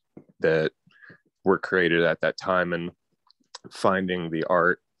metaverses that were created at that time, and finding the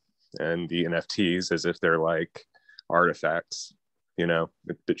art and the NFTs as if they're like artifacts, you know.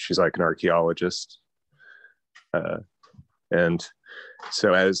 She's like an archaeologist, and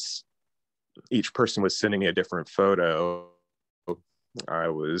so as each person was sending a different photo, I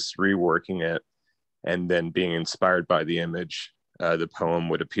was reworking it, and then being inspired by the image, the poem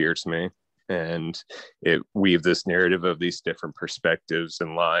would appear to me, and it weaved this narrative of these different perspectives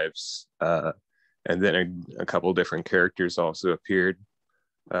and lives, and then a couple different characters also appeared,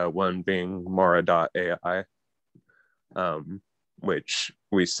 one being Mara.ai, which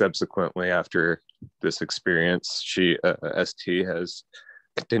we subsequently, after this experience, ST has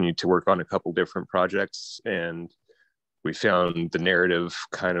continued to work on a couple different projects, and we found the narrative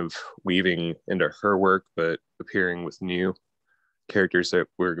kind of weaving into her work, but appearing with new characters that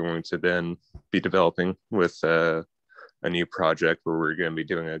we're going to then be developing with a new project where we're going to be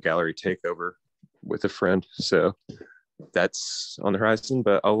doing a gallery takeover with a friend. So that's on the horizon,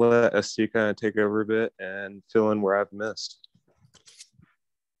 but I'll let ST kind of take over a bit and fill in where I've missed.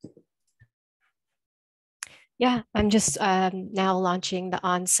 Yeah, I'm just now launching the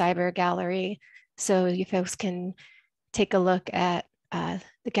On Cyber Gallery, so you folks can take a look at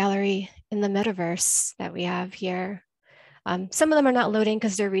the gallery in the metaverse that we have here. Some of them are not loading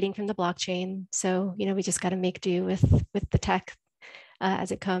because they're reading from the blockchain, so we just got to make do with the tech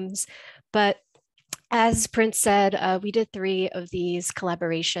as it comes. But as Prïnce said, we did 3 of these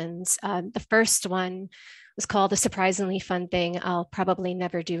collaborations. The first one was called A Surprisingly Fun Thing I'll Probably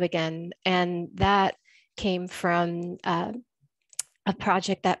Never Do Again, and that came from a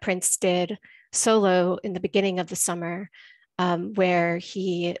project that Prïnce did solo in the beginning of the summer, where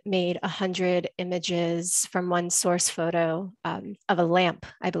he made 100 images from one source photo of a lamp,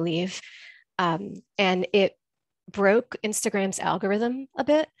 I believe. And it broke Instagram's algorithm a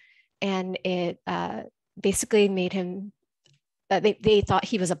bit, and it basically made him, they thought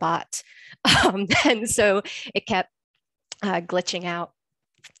he was a bot. And so it kept glitching out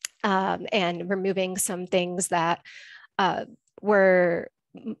and removing some things that were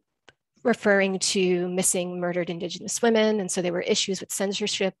referring to missing murdered Indigenous women. And so there were issues with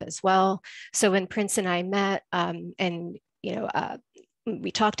censorship as well. So when Prïnce and I met and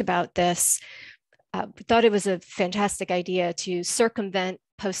we talked about this, we thought it was a fantastic idea to circumvent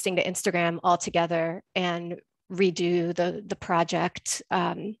posting to Instagram altogether and redo the project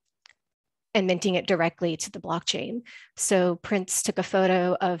and minting it directly to the blockchain. So Prïnce took a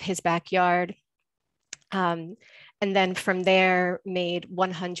photo of his backyard, and then from there made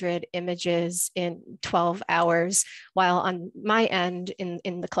 100 images in 12 hours, while on my end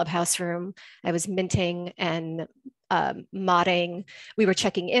in the clubhouse room, I was minting and modding. We were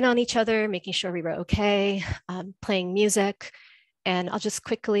checking in on each other, making sure we were okay, playing music. And I'll just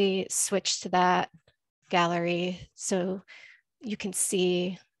quickly switch to that gallery so you can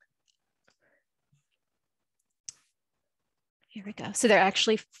see. Here we go. So there are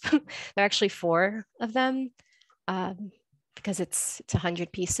actually 4 of them. Because it's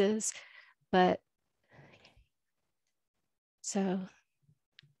 100 pieces, but so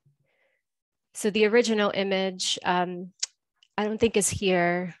the original image I don't think is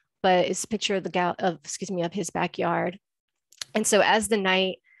here, but it's a picture of of his backyard. And so as the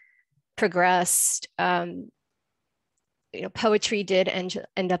night progressed, poetry did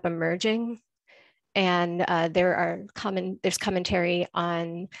end up emerging. And there's commentary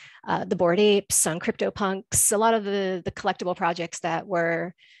on the Bored Apes, on CryptoPunks, a lot of the collectible projects that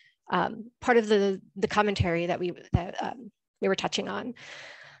were part of the commentary that we were touching on.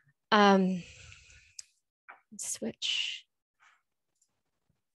 Switch.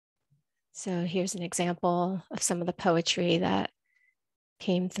 So here's an example of some of the poetry that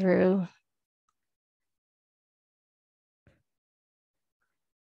came through.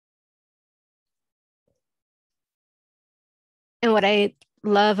 And what I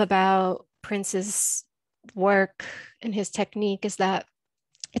love about Prïnce's work and his technique is that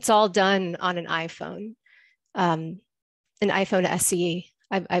it's all done on an iPhone SE,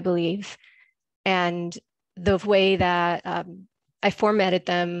 I believe. And the way that I formatted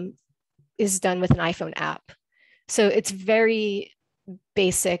them is done with an iPhone app. So it's very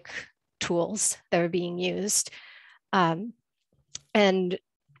basic tools that are being used. And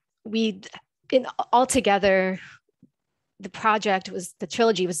altogether, the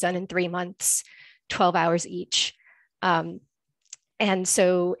trilogy was done in 3 months, 12 hours each. And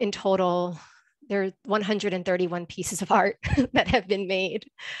so in total, there are 131 pieces of art that have been made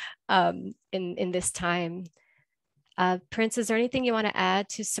in this time. Prïnce, is there anything you want to add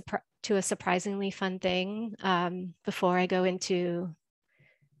to A Surprisingly Fun Thing before I go into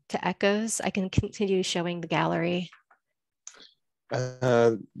echoes? I can continue showing the gallery.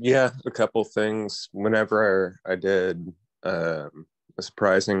 Yeah, a couple things. Whenever I did a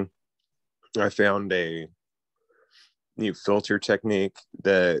surprising, I found a new filter technique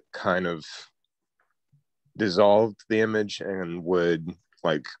that kind of dissolved the image and would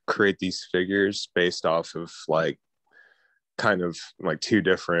create these figures based off of kind of 2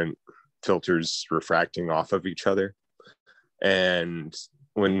 different filters refracting off of each other. And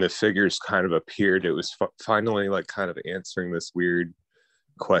when the figures kind of appeared, it was finally kind of answering this weird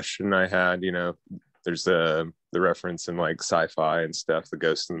question I had. You know, there's the reference in like sci-fi and stuff, the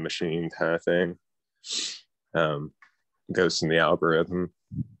ghost in the machine kind of thing, ghost in the algorithm,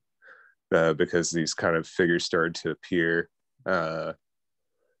 because these kind of figures started to appear.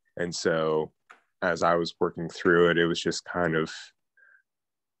 And so as I was working through it, it was just kind of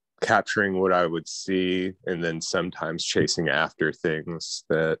capturing what I would see and then sometimes chasing after things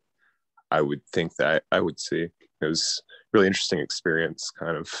that I would think that I would see. It was a really interesting experience,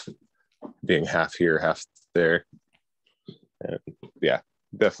 kind of being half here, half there. And yeah,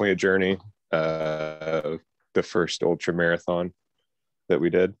 definitely a journey. The first ultra marathon that we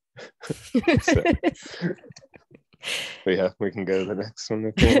did. So, but yeah, we can go to the next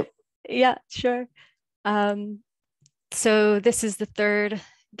one if you want. Yeah, sure. So this is the third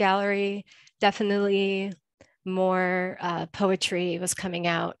gallery. Definitely more poetry was coming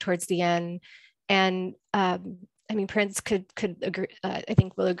out towards the end. And I mean, Prïnce could agree, I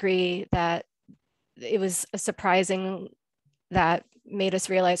think will agree that it was surprising, that made us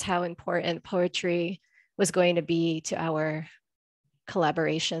realize how important poetry was going to be to our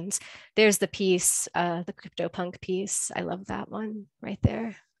collaborations. There's the piece, the CryptoPunk piece. I love that one right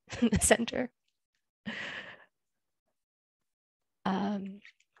there in the center.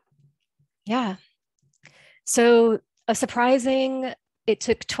 Yeah. So a surprising, it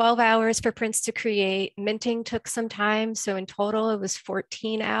took 12 hours for Prïnce to create. Minting took some time. So in total, it was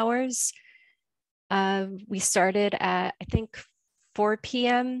 14 hours. We started at, I think, 4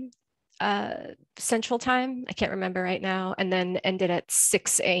 p.m. Central time. I can't remember right now. And then ended at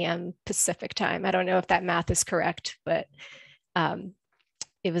 6 a.m. Pacific time. I don't know if that math is correct, but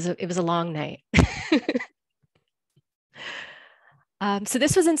it was a long night. So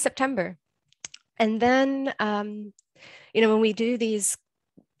this was in September. And then, you know, when we do these,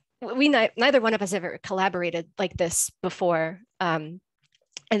 neither one of us ever collaborated like this before. And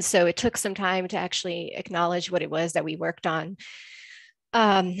so it took some time to actually acknowledge what it was that we worked on,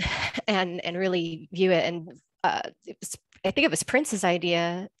 and really view it. And it was, I think it was Prïnce's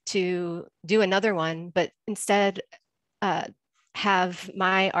idea to do another one, but instead have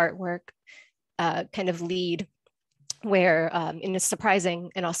my artwork kind of lead, where in a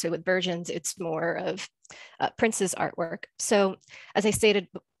surprising, and also with versions, it's more of Prïnce's artwork. So as I stated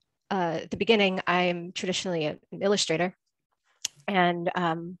at the beginning, I'm traditionally an illustrator. And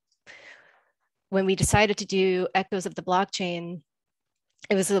when we decided to do Echoes of the Blockchain,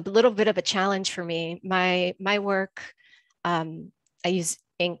 it was a little bit of a challenge for me. My work, I use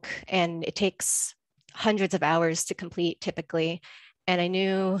ink, and it takes hundreds of hours to complete typically. And I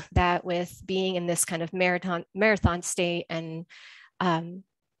knew that with being in this kind of marathon state and,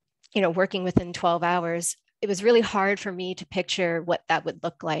 you know, working within 12 hours, it was really hard for me to picture what that would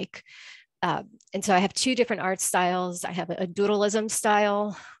look like. And so I have two different art styles. I have a doodleism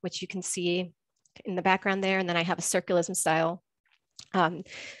style, which you can see in the background there. And then I have a circulism style. And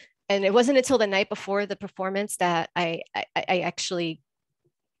it wasn't until the night before the performance that I actually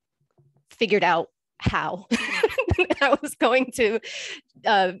figured out how I was going to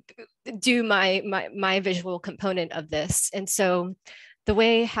do my visual component of this. And so the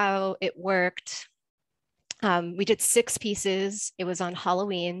way how it worked, we did 6 pieces. It was on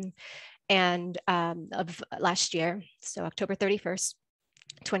Halloween and of last year, so October 31st,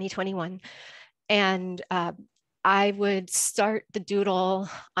 2021. And I would start the doodle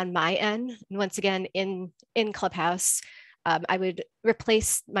on my end. And once again, in Clubhouse, I would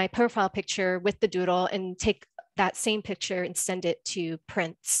replace my profile picture with the doodle and take that same picture and send it to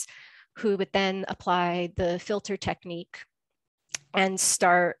Prïnce, who would then apply the filter technique and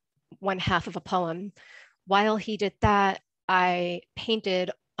start one half of a poem. While he did that, I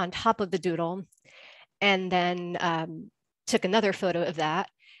painted on top of the doodle and then took another photo of that.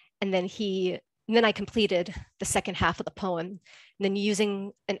 And then I completed the second half of the poem. And then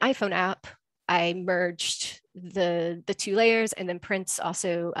using an iPhone app, I merged the 2 layers, and then Prïnce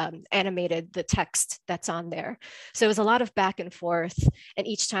also animated the text that's on there. So it was a lot of back and forth, and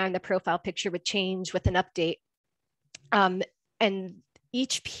each time the profile picture would change with an update. And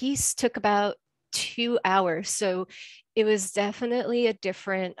each piece took about 2 hours. So it was definitely a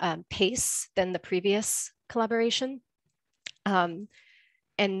different pace than the previous collaboration. And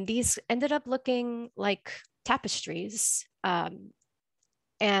these ended up looking like tapestries.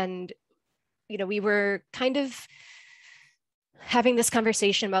 And you know, we were kind of having this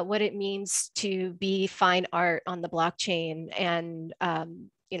conversation about what it means to be fine art on the blockchain, and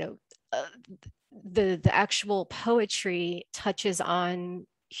you know, the actual poetry touches on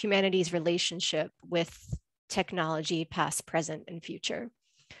humanity's relationship with technology, past, present, and future.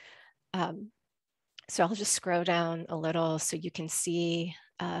 So I'll just scroll down a little so you can see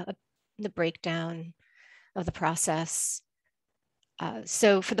the breakdown of the process.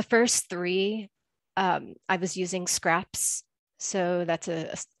 So for the first three, I was using scraps. So that's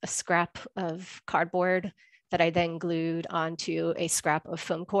a scrap of cardboard that I then glued onto a scrap of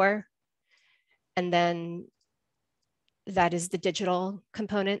foam core. And then that is the digital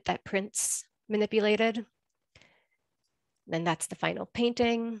component that Prïnce manipulated. Then that's the final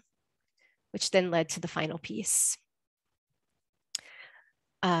painting, which then led to the final piece.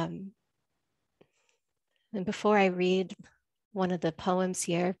 And before I read one of the poems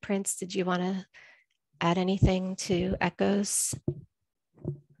here, Prïnce, did you want to add anything to Echoes?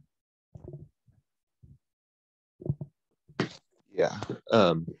 Yeah,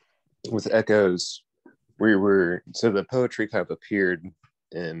 with Echoes, so the poetry kind of appeared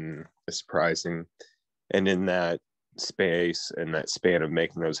in a surprising, and in that space and that span of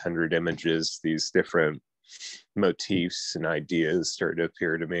making those 100 images, these different motifs and ideas started to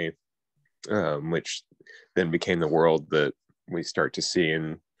appear to me, which then became the world that we start to see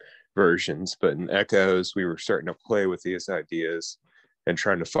in versions. But in Echoes, we were starting to play with these ideas and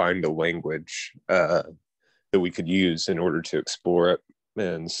trying to find a language that we could use in order to explore it.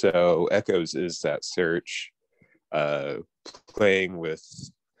 And so Echoes is that search, playing with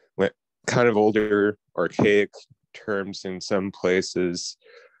kind of older, archaic terms in some places,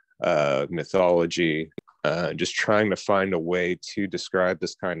 mythology, just trying to find a way to describe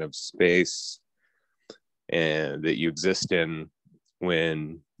this kind of space and that you exist in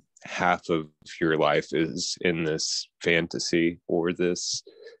when half of your life is in this fantasy or this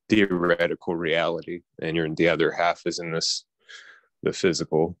theoretical reality, and the other half is in the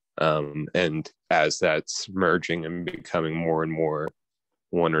physical. And as that's merging and becoming more and more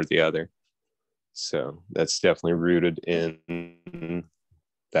one or the other. So that's definitely rooted in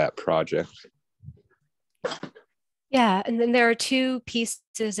that project. Yeah, and then there are two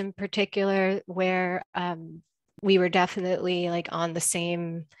pieces in particular where we were definitely like on the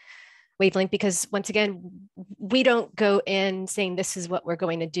same wavelength, because once again, we don't go in saying this is what we're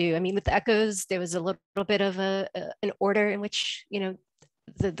going to do. I mean, with Echoes, there was a little bit of an order in which, you know,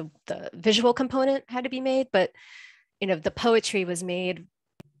 the visual component had to be made, but, you know, the poetry was made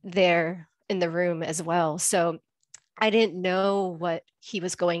there in the room as well. So I didn't know what he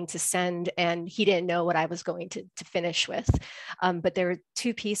was going to send, and he didn't know what I was going to finish with. But there were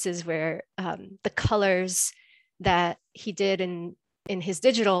two pieces where the colors that he did in his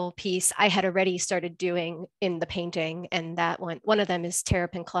digital piece, I had already started doing in the painting. And that one of them is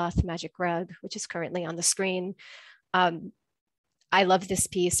Terrapin Cloth Magic Rug, which is currently on the screen. I love this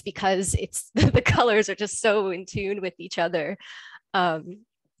piece because the colors are just so in tune with each other.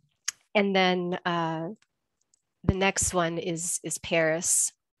 And then the next one is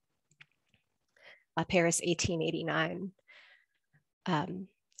Paris, Paris 1889. And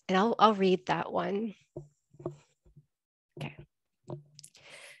I'll read that one. Okay.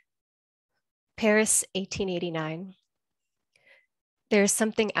 Paris 1889. There's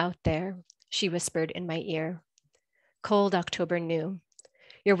something out there, she whispered in my ear. Cold October new.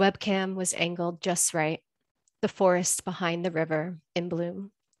 Your webcam was angled just right. The forest behind the river in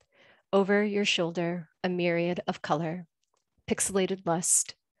bloom. Over your shoulder, a myriad of color, pixelated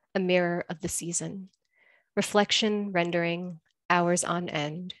lust, a mirror of the season, reflection rendering hours on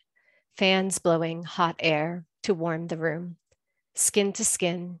end, fans blowing hot air to warm the room, skin to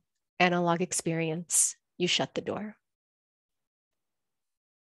skin, analog experience, you shut the door.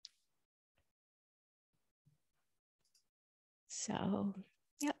 So,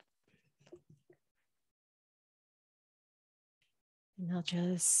 yep. And I'll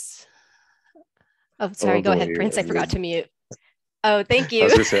just, oh, sorry, go ahead, Prïnce, I forgot to mute. Oh, thank you. I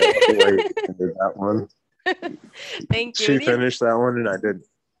was just saying, that one. Thank you. She finished that one and I did.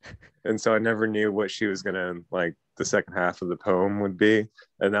 And so I never knew what she was gonna, like, the second half of the poem would be.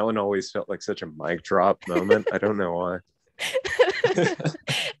 And that one always felt like such a mic drop moment. I don't know why.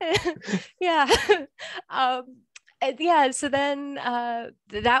 Yeah. Yeah, so then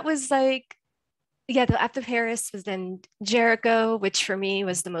that was like, yeah, after Paris was then Jericho, which for me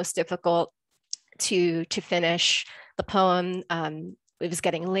was the most difficult to finish the poem. It was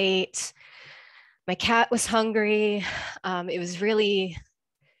getting late. My cat was hungry. It was really,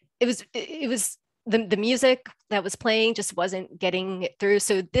 it was the music that was playing just wasn't getting it through.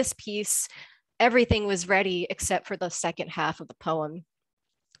 So this piece, everything was ready except for the second half of the poem.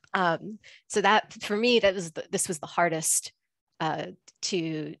 So that for me, this was the hardest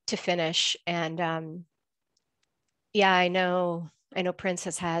to finish. And yeah, I know Prïnce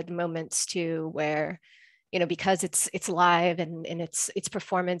has had moments too where, you know, because it's live and it's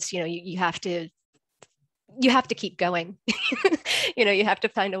performance, you know, you have to you have to keep going. You have to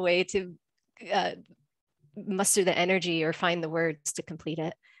find a way to muster the energy or find the words to complete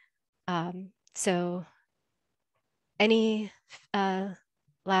it. So any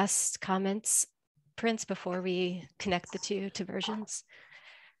last comments, Prïnce, before we connect the two to versions?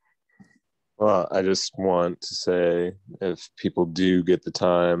 Well, I just want to say, if people do get the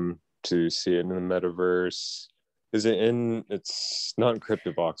time to see it in the metaverse, it's not in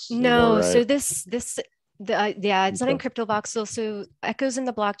CryptoVox anymore, No, right? so it's not in CryptoVoxel. So Echoes in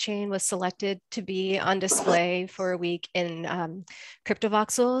the Blockchain was selected to be on display for a week in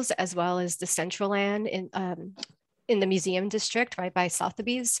CryptoVoxels, as well as Decentraland in the museum district right by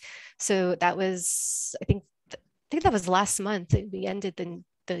Sotheby's. So that was, I think that was last month. We ended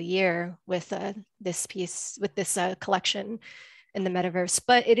the year with this piece, with this collection in the metaverse,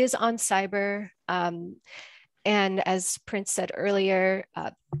 but it is on Cyber. And as Prïnce said earlier,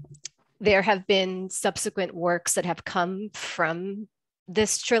 there have been subsequent works that have come from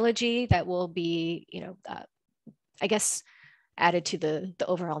this trilogy that will be, I guess, added to the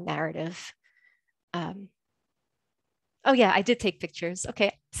overall narrative. Oh yeah, I did take pictures.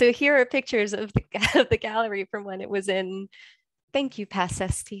 Okay, so here are pictures of the gallery from when it was in. Thank you,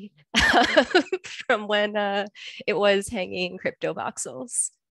 Passesti, from when it was hanging CryptoVoxels.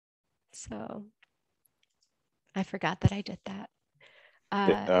 So I forgot that I did that.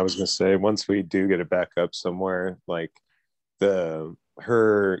 I was gonna say, once we do get it back up somewhere, like because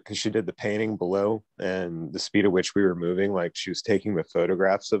she did the painting below, and the speed at which we were moving, like she was taking the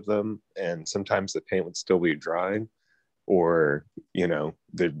photographs of them, and sometimes the paint would still be drying, or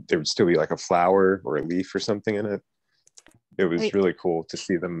there would still be like a flower or a leaf or something in it. It was really cool to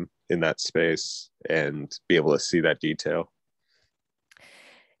see them in that space and be able to see that detail.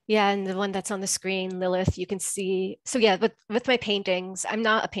 Yeah, and the one that's on the screen, Lilith, you can see. So yeah, with my paintings, I'm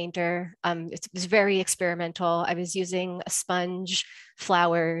not a painter. It was very experimental. I was using a sponge,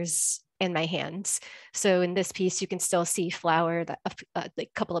 flowers, and my hands. So in this piece, you can still see flower, like a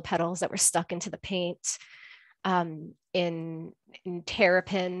couple of petals that were stuck into the paint. In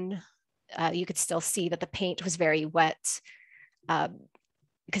Terrapin, you could still see that the paint was very wet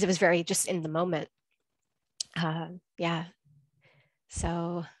because it was very just in the moment. Yeah.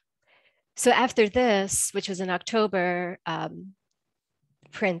 So after this, which was in October,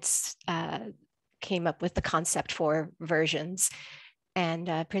 Prïnce came up with the concept for versions. And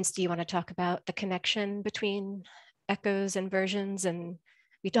Prïnce, do you want to talk about the connection between echoes and versions? And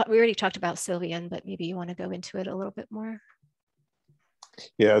we already talked about Sylvian, but maybe you want to go into it a little bit more.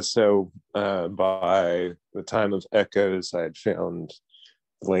 Yeah, so by the time of Echoes, I had found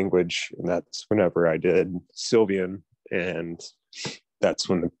language, and that's whenever I did Sylvian, and that's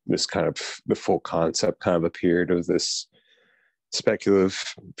when the full concept kind of appeared of this speculative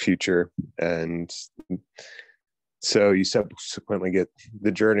future. And so you subsequently get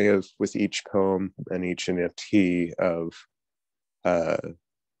the journey with each poem and each NFT of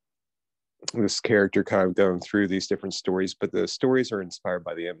this character kind of going through these different stories, but the stories are inspired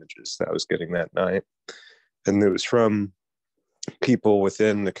by the images that I was getting that night. And it was from people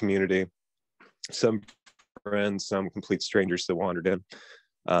within the community, some friends, some complete strangers that wandered in,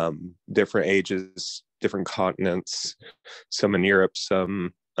 different ages, different continents, some in Europe,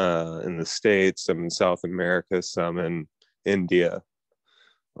 some in the States, some in South America, some in India.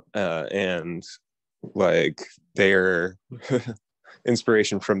 And like their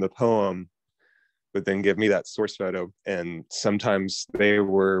inspiration from the poem would then give me that source photo. And sometimes they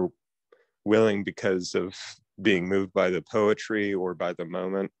were willing, because of being moved by the poetry or by the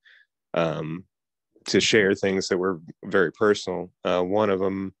moment, to share things that were very personal. One of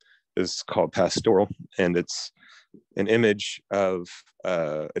them is called Pastoral, and it's an image of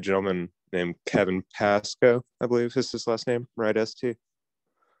a gentleman named Kevin Pascoe, I believe is his last name, right, ST?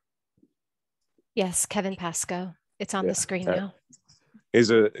 Yes, Kevin Pascoe. It's on the screen now. He's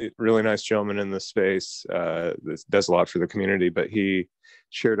a really nice gentleman in the space, that does a lot for the community, but he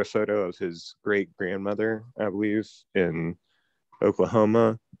shared a photo of his great-grandmother, I believe, in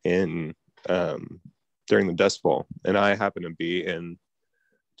Oklahoma during the Dust Bowl. And I happen to be in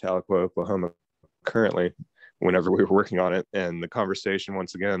Tahlequah, Oklahoma currently whenever we were working on it. And the conversation,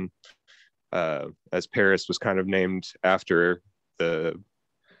 once again, as Paris was kind of named after the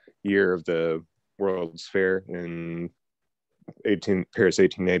year of the World's Fair in Paris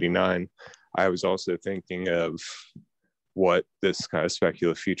 1889, I was also thinking of what this kind of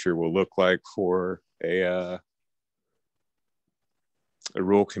speculative future will look like for a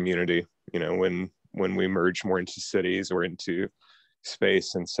rural community, when we merge more into cities or into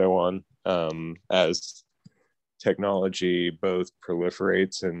space and so on, as technology both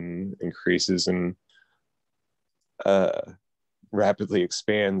proliferates and increases in rapidly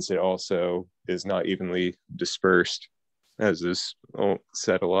expands, it also is not evenly dispersed, as is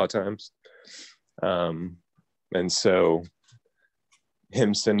said a lot of times. And so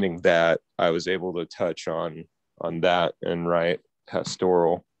him sending that, I was able to touch on that and write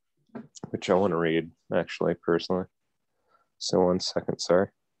pastoral, which I want to read actually personally. So 1 second, sorry.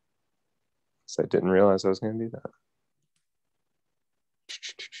 So I didn't realize I was going to do that.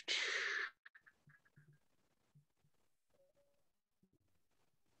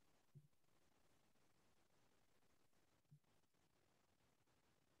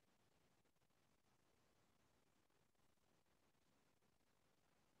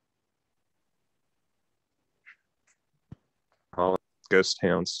 Ghost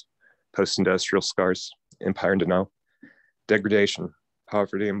towns, post-industrial scars, empire and denial, degradation,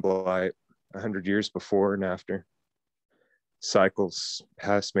 poverty and blight, 100 years before and after. Cycles,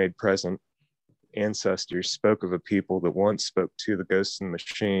 past made present. Ancestors spoke of a people that once spoke to the ghosts in the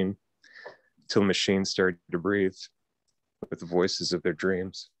machine, till the machine started to breathe with the voices of their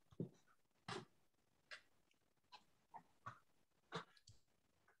dreams.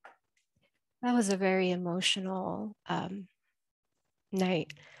 That was a very emotional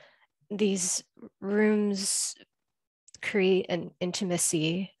night. These rooms create an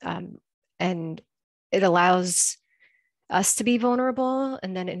intimacy, and it allows us to be vulnerable,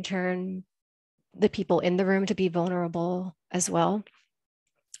 and then in turn, the people in the room to be vulnerable as well.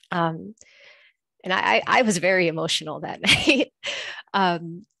 And I was very emotional that night.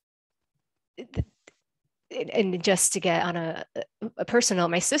 And just to get on a personal,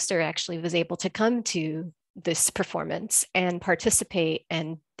 my sister actually was able to come to this performance and participate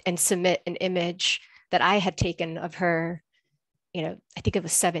and submit an image that I had taken of her, I think it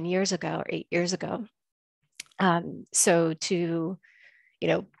was 7 years ago or 8 years ago. So to,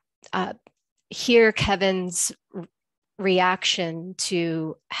 hear Kevin's reaction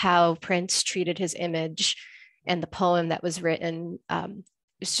to how Prïnce treated his image and the poem that was written,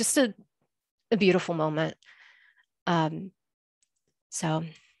 it's just a beautiful moment. So,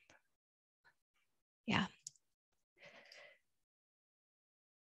 yeah.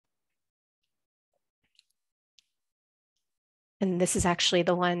 And this is actually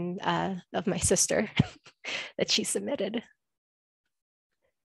the one of my sister that she submitted.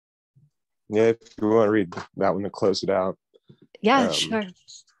 Yeah, if you want to read that one to close it out. Yeah, sure.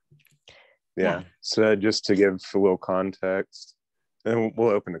 Yeah. So just to give a little context, and we'll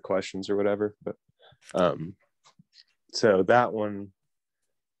open to questions or whatever. But so that one,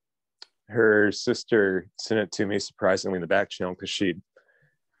 her sister sent it to me surprisingly in the back channel because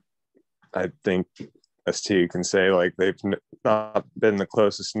I think ST can say like they've not been the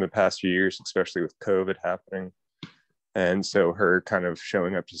closest in the past few years, especially with COVID happening. And so her kind of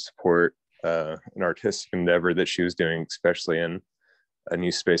showing up to support an artistic endeavor that she was doing, especially in a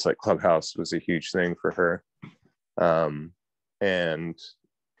new space like Clubhouse, was a huge thing for her. And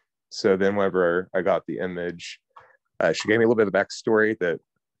so then whenever I got the image, she gave me a little bit of the backstory that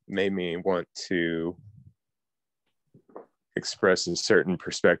made me want to express a certain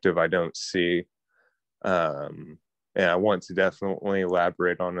perspective I don't see. And I want to definitely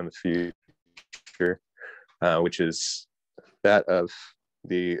elaborate on in the future, which is that of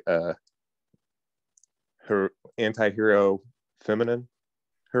the her anti-hero feminine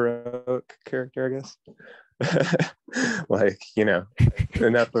heroic character, I guess. Like,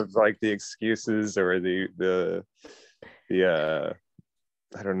 enough of like the excuses or the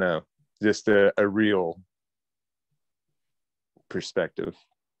I don't know, just a real perspective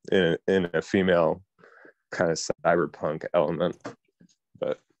in a female kind of cyberpunk element.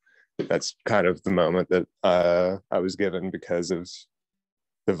 But that's kind of the moment that I was given because of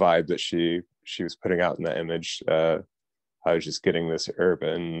the vibe that she was putting out in that image. I was just getting this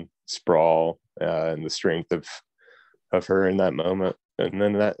urban sprawl and the strength of her in that moment. And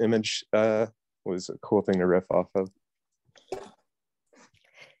then that image was a cool thing to riff off of.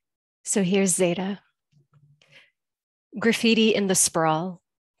 So here's Zeta. Graffiti in the sprawl,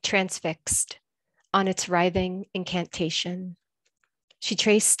 transfixed on its writhing incantation. She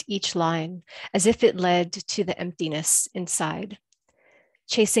traced each line as if it led to the emptiness inside.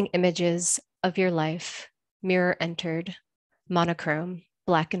 Chasing images of your life, mirror entered, monochrome,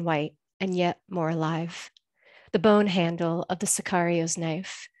 black and white, and yet more alive. The bone handle of the Sicario's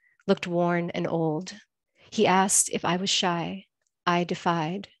knife looked worn and old. He asked if I was shy. I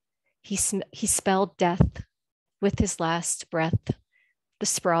defied. He spelled death with his last breath. The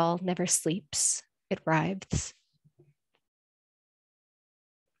sprawl never sleeps. It writhes.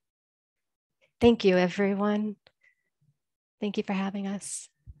 Thank you, everyone. Thank you for having us.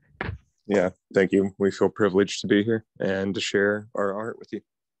 Yeah, thank you. We feel privileged to be here and to share our art with you.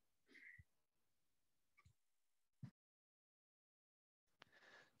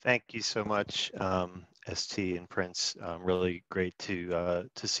 Thank you so much, ST and Prïnce. Really great to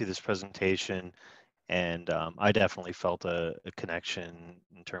see this presentation, and I definitely felt a connection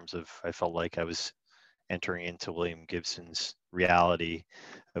in terms of I felt like I was entering into William Gibson's reality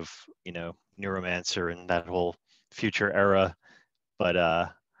of, you know, Neuromancer and that whole future era,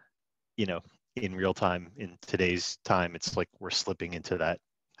 but you know, in real time, in today's time, it's like we're slipping into that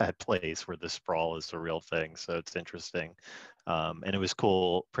place where the sprawl is a real thing. So it's interesting. And it was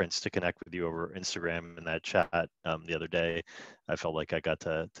cool, Prïnce, to connect with you over Instagram in that chat the other day. I felt like I got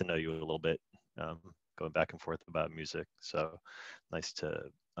to know you a little bit, going back and forth about music. So nice to,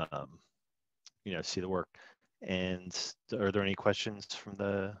 you know, see the work. And are there any questions from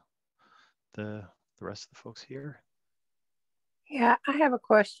the rest of the folks here? Yeah, I have a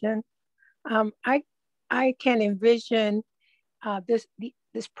question. I can envision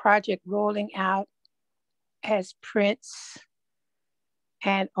this project rolling out as Prïnce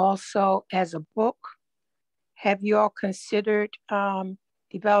and also as a book. Have you all considered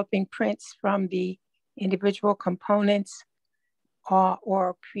developing Prïnce from the individual components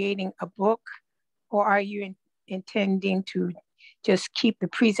or creating a book? Or are you intending to just keep the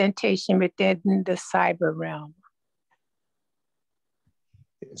presentation within the cyber realm?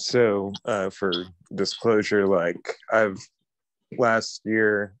 So for disclosure, like last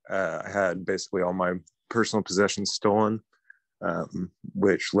year, I had basically all my personal possessions stolen,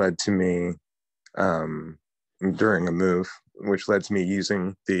 which led to me during a move, which led to me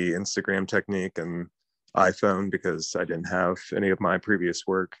using the Instagram technique and iPhone because I didn't have any of my previous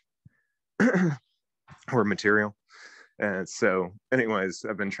work or material. And so anyways,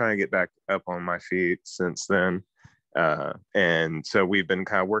 I've been trying to get back up on my feet since then. And so we've been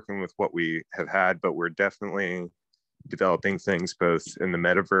kind of working with what we have had, but we're definitely developing things both in the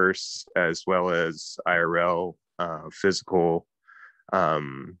metaverse as well as IRL, physical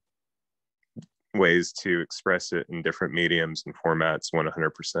ways to express it in different mediums and formats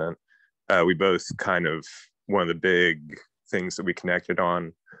 100%. We both kind of, one of the big things that we connected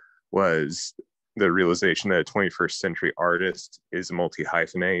on was the realization that a 21st century artist is a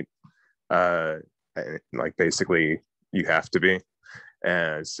multi-hyphenate. Like basically you have to be.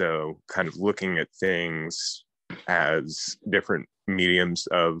 And so kind of looking at things as different mediums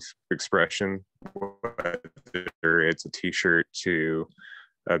of expression, whether it's a t-shirt to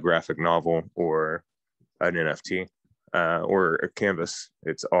a graphic novel or an NFT or a canvas,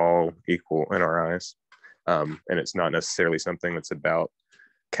 it's all equal in our eyes. And it's not necessarily something that's about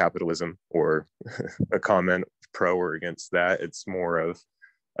capitalism or a comment pro or against that. It's more of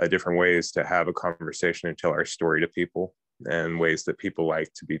different ways to have a conversation and tell our story to people and ways that people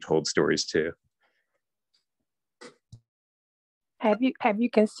like to be told stories too. Have you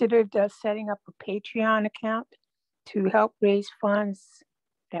considered setting up a Patreon account to help raise funds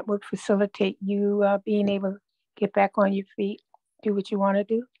that would facilitate you being able to get back on your feet, do what you want to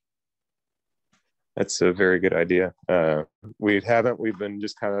do? That's a very good idea. We haven't, we've been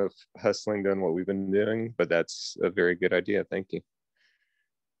just kind of hustling, doing what we've been doing, but that's a very good idea. Thank you.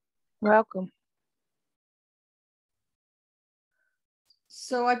 Welcome.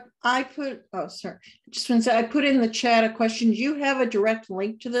 So I put, oh, sorry. Just want to say, I put in the chat a question. Do you have a direct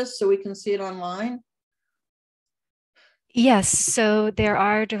link to this so we can see it online? Yes, so there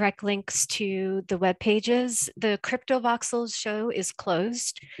are direct links to the web pages. The Crypto Voxels show is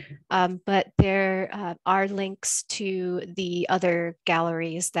closed, but there are links to the other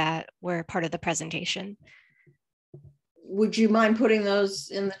galleries that were part of the presentation. Would you mind putting those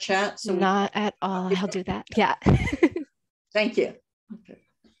in the chat? So Not at all, I'll do that, yeah. Thank you. Okay.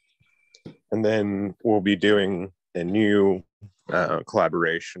 And then we'll be doing a new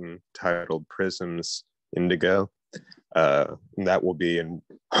collaboration titled Prisms Indigo. That will be in,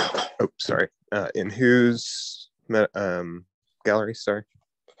 oh, sorry, in whose gallery, sorry?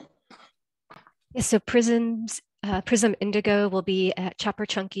 Yeah, so Prism Indigo will be at Chopper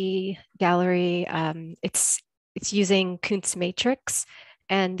Chunky Gallery. It's using Kuntz Matrix,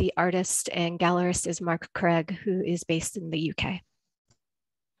 and the artist and gallerist is Mark Craig, who is based in the UK.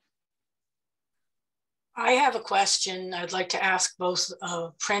 I have a question I'd like to ask both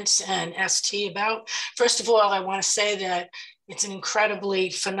Prïnce and ST about. First of all, I want to say that it's an incredibly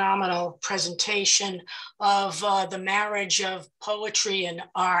phenomenal presentation of the marriage of poetry and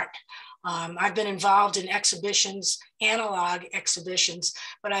art. I've been involved in exhibitions, analog exhibitions,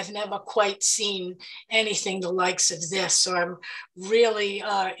 but I've never quite seen anything the likes of this. So I'm really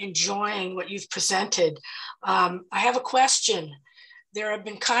enjoying what you've presented. I have a question. there have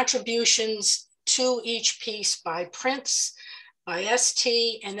been contributions to each piece by Prïnce, by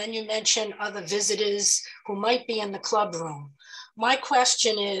ST, and then you mentioned other visitors who might be in the club room. My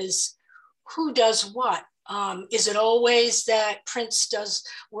question is, who does what? Is it always that Prïnce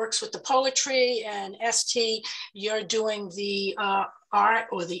works with the poetry and ST, you're doing the art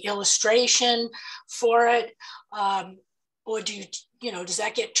or the illustration for it? Or do you know, does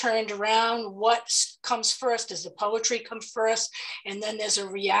that get turned around? What comes first? Does the poetry come first and then there's a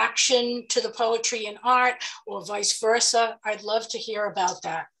reaction to the poetry and art, or vice versa? I'd love to hear about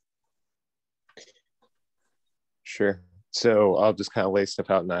that. Sure. So I'll just kind of lay stuff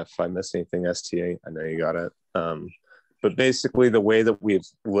out, and if I miss anything, STA, I know you got it. But basically the way that we've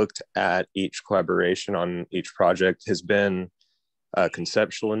looked at each collaboration on each project has been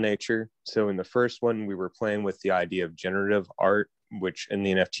conceptual in nature. So in the first one, we were playing with the idea of generative art, which in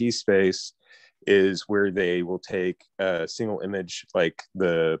the NFT space is where they will take a single image, like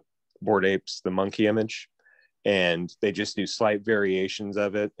the Bored Apes, the monkey image, and they just do slight variations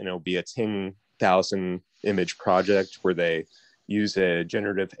of it, and it'll be a 10,000 image project where they use a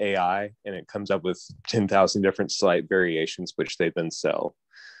generative AI and it comes up with 10,000 different slight variations, which they then sell.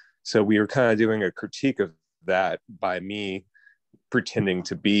 So we were kind of doing a critique of that by me pretending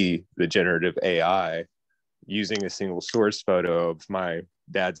to be the generative AI, using a single source photo of my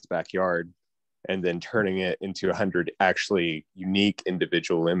dad's backyard and then turning it into 100 actually unique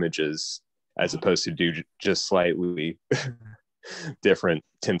individual images, as opposed to do just slightly different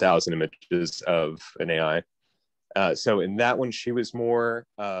 10,000 images of an AI. So in that one, she was more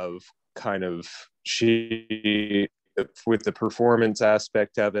of kind of, with the performance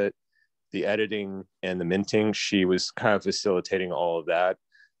aspect of it, the editing and the minting, she was kind of facilitating all of that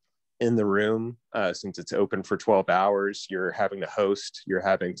in the room. Since it's open for 12 hours, you're having to host, you're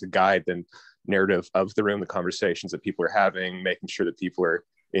having to guide the narrative of the room, the conversations that people are having, making sure that people are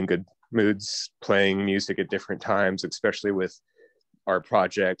in good moods, playing music at different times, especially with our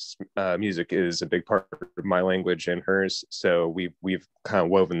projects. Music is a big part of my language and hers. So we've kind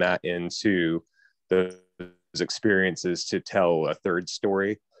of woven that into those experiences to tell a third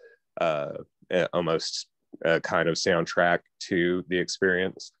story, almost a kind of soundtrack to the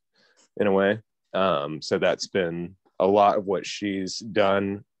experience in a way. So that's been a lot of what she's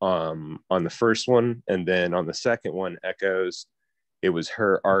done on the first one. And then on the second one, Echoes, it was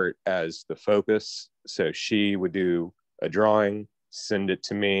her art as the focus. So she would do a drawing, send it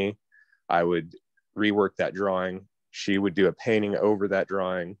to me. I would rework that drawing. She would do a painting over that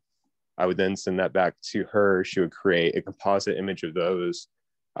drawing. I would then send that back to her. She would create a composite image of those.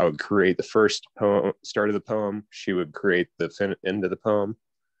 I would create the first poem, start of the poem. She would create the end of the poem.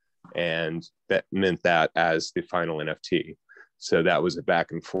 And that meant that as the final NFT. So that was a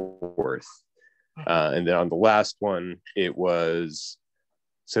back and forth. And then on the last one, it was,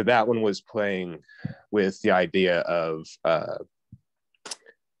 so that one was playing with the idea of,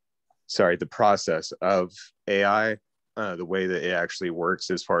 the process of AI, the way that it actually works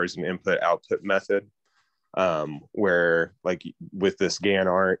as far as an input-output method, where like with this GAN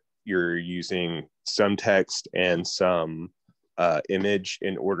art, you're using some text and some image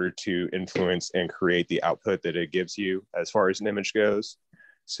in order to influence and create the output that it gives you as far as an image goes.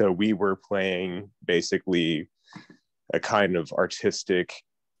 So we were playing basically a kind of artistic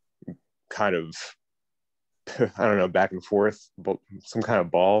kind of, I don't know, back and forth, some kind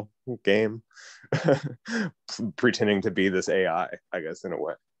of ball game, pretending to be this AI, I guess, in a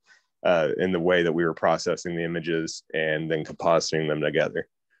way, in the way that we were processing the images and then compositing them together.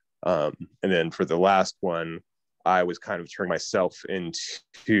 And then for the last one, I was kind of turning myself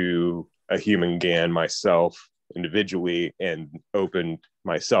into a human GAN myself individually and opened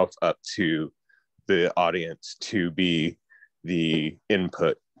myself up to the audience to be the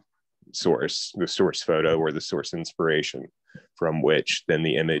input source, the source photo or the source inspiration from which then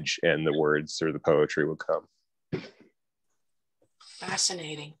the image and the words or the poetry would come.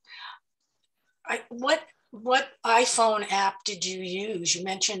 Fascinating. What iPhone app did you use? You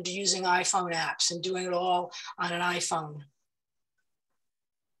mentioned using iPhone apps and doing it all on an iPhone.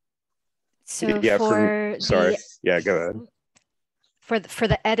 So yeah, go ahead. For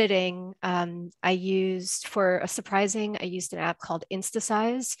the editing, I used, for a surprising, I used an app called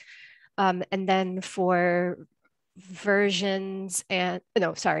InstaSize. And then for versions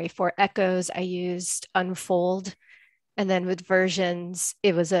for echoes, I used Unfold. And then with versions,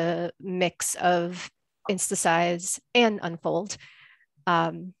 it was a mix of InstaSize and Unfold.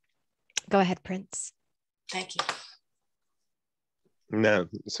 Go ahead, Prïnce. Thank you. No,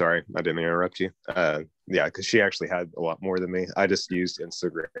 sorry, I didn't interrupt you. Yeah, because she actually had a lot more than me. I just used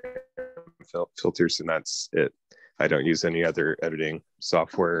Instagram filters and that's it. I don't use any other editing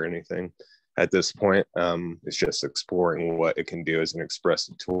software or anything at this point. It's just exploring what it can do as an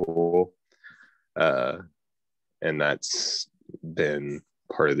expressive tool. And that's been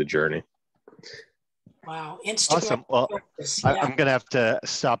part of the journey. Wow. Instagram. Awesome. Well, Yeah. I'm going to have to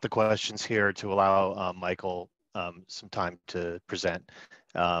stop the questions here to allow Michael some time to present.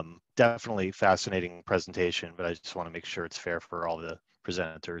 Definitely fascinating presentation, but I just want to make sure it's fair for all the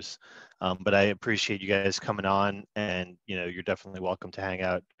presenters. But I appreciate you guys coming on, and you're definitely welcome to hang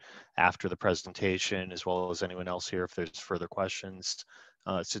out after the presentation, as well as anyone else here if there's further questions.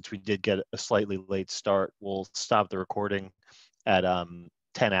 Since we did get a slightly late start, we'll stop the recording at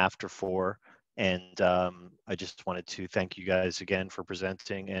 10 after 4. And I just wanted to thank you guys again for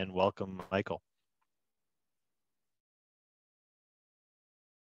presenting, and welcome, Michael.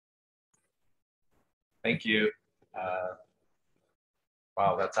 Thank you.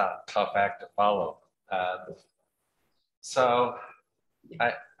 Wow, that's a tough act to follow. So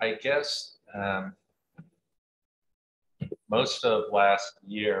I guess most of last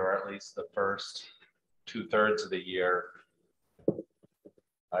year, or at least the first 2/3 of the year,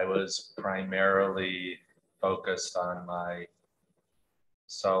 I was primarily focused on my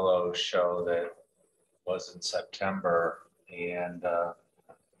solo show that was in September, and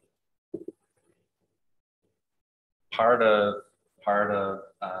part of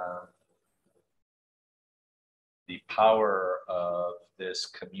the power of this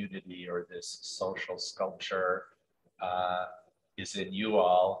community or this social sculpture is in you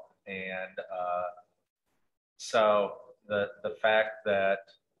all, and so the fact that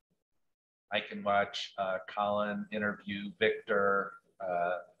I can watch Colin interview Victor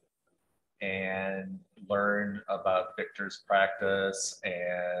and learn about Victor's practice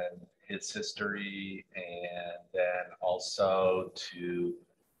and his history, and then also to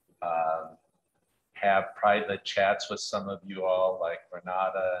have private chats with some of you all, like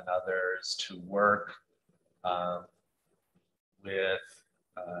Renata and others, to work with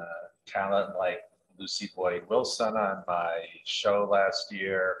talent like Lucy Boyd Wilson on my show last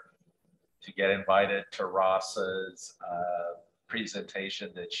year, to get invited to Ross's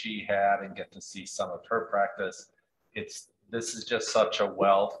presentation that she had and get to see some of her practice. This is just such a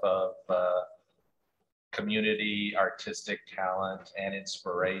wealth of community, artistic talent, and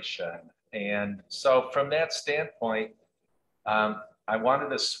inspiration. And so from that standpoint, I wanted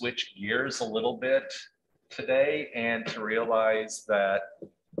to switch gears a little bit today and to realize that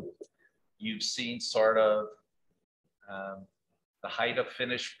you've seen sort of the height of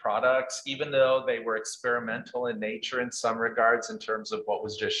finished products, even though they were experimental in nature in some regards in terms of what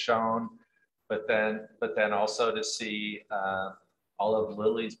was just shown, but then also to see all of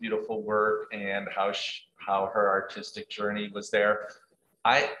Lily's beautiful work and how her artistic journey was there.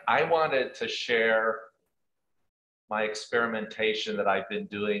 I wanted to share my experimentation that I've been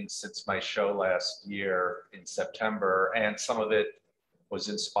doing since my show last year in September, and some of it was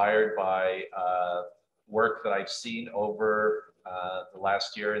inspired by work that I've seen over the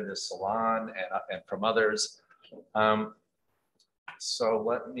last year in this salon and from others. So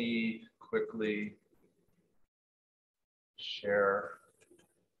let me quickly share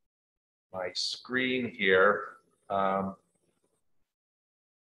my screen here.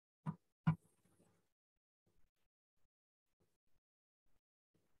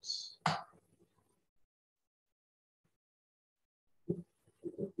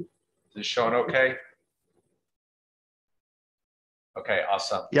 Is this showing okay? Okay,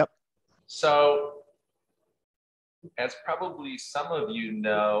 awesome. Yep. So, as probably some of you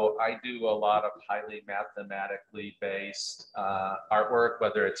know, I do a lot of highly mathematically based artwork,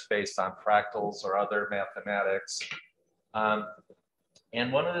 whether it's based on fractals or other mathematics.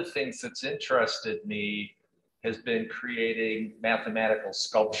 And one of the things that's interested me has been creating mathematical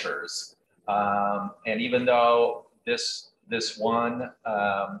sculptures. And even though this one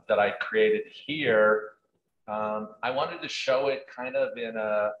that I created here, I wanted to show it kind of in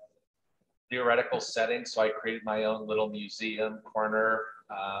a theoretical setting, so I created my own little museum corner.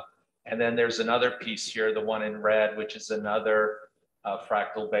 And then there's another piece here, the one in red, which is another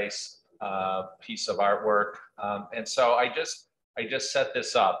fractal-based piece of artwork. And so I just set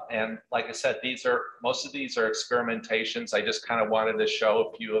this up. And like I said, most of these are experimentations. I just kind of wanted to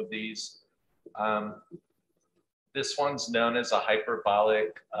show a few of these. This one's known as a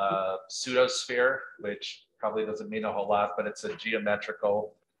hyperbolic pseudosphere, which probably doesn't mean a whole lot, but it's a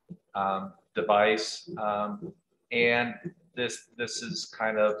geometrical device. And this is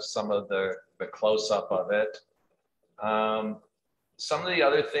kind of some of the close-up of it. Some of the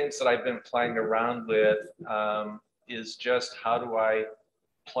other things that I've been playing around with is just how do I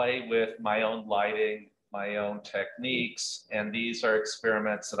play with my own lighting own techniques, and these are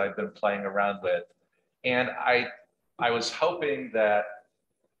experiments that I've been playing around with. And I was hoping that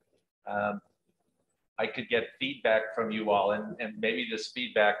I could get feedback from you all, and maybe this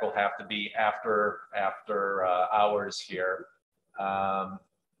feedback will have to be after hours here.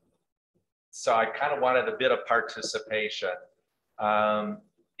 So I kind of wanted a bit of participation.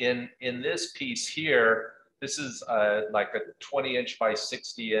 In this piece here, this is like a 20-inch by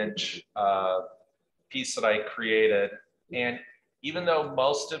 60-inch piece that I created. And even though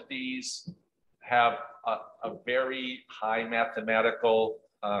most of these have a very high mathematical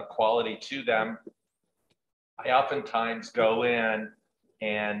quality to them, I oftentimes go in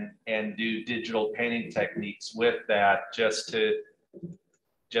and do digital painting techniques with that just to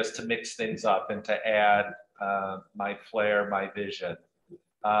mix things up and to add my flair, my vision.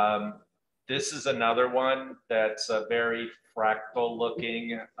 This is another one that's a very fractal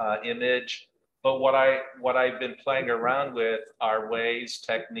looking image. But what I've been playing around with are ways,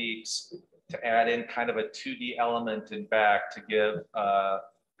 techniques to add in kind of a 2D element in back to give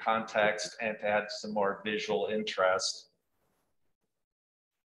context and to add some more visual interest.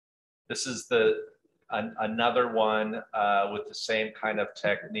 This is another one with the same kind of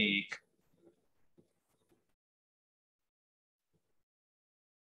technique.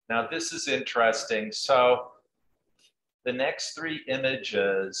 Now this is interesting. So the next three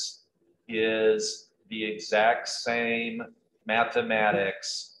images is the exact same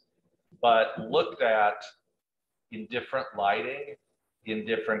mathematics, but looked at in different lighting, in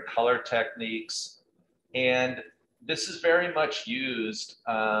different color techniques. And this is very much used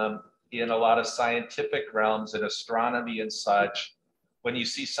in a lot of scientific realms, in astronomy and such. When you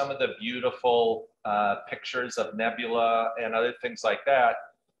see some of the beautiful pictures of nebula and other things like that,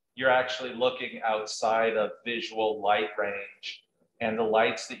 you're actually looking outside of visual light range. And the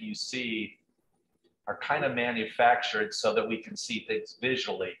lights that you see are kind of manufactured so that we can see things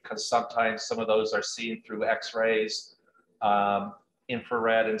visually, because sometimes some of those are seen through X-rays,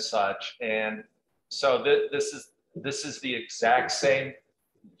 infrared and such. And so this is the exact same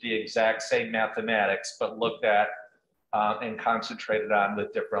mathematics, but looked at and concentrated on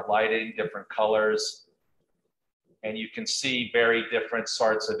with different lighting, different colors. And you can see very different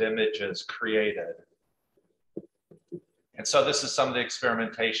sorts of images created. And so this is some of the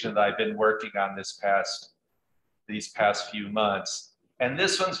experimentation that I've been working on these past few months. And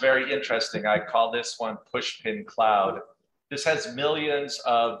this one's very interesting. I call this one pushpin cloud. This has millions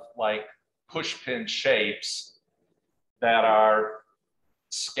of like pushpin shapes that are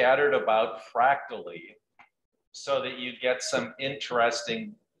scattered about fractally so that you get some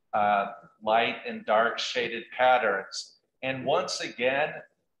interesting light and dark shaded patterns. And once again,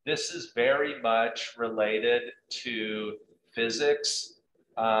 this is very much related to physics.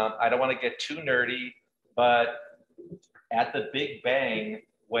 I don't want to get too nerdy, but at the Big Bang,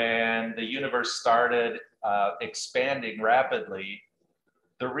 when the universe started expanding rapidly,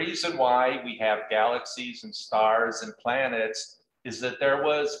 the reason why we have galaxies and stars and planets is that there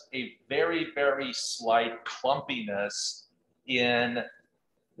was a very, very slight clumpiness in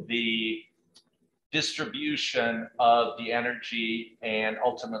the distribution of the energy and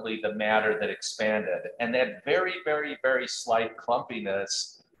ultimately the matter that expanded. And that very, very, very slight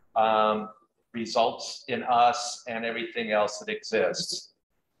clumpiness results in us and everything else that exists.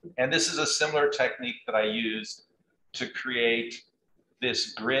 And this is a similar technique that I used to create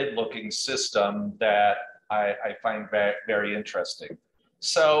this grid looking system that I find very interesting.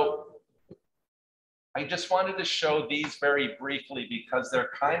 So I just wanted to show these very briefly because they're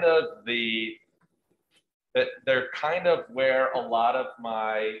kind of where a lot of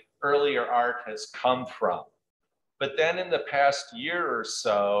my earlier art has come from. But then in the past year or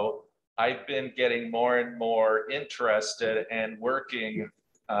so, I've been getting more and more interested and working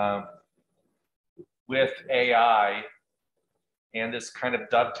with AI. And this kind of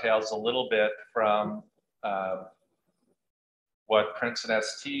dovetails a little bit from what Prïnce and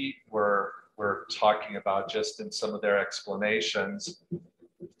ST were talking about just in some of their explanations.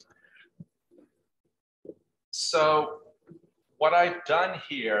 So what I've done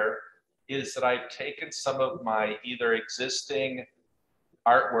here is that I've taken some of my either existing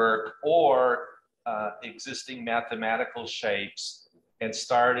artwork or existing mathematical shapes and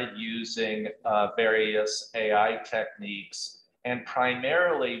started using various AI techniques. And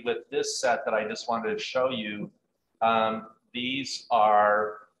primarily with this set that I just wanted to show you, these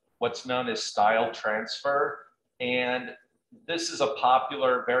are what's known as style transfer. And this is a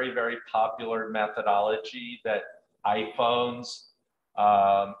popular, very, very popular methodology that iPhones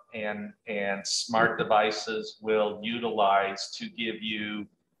and smart devices will utilize to give you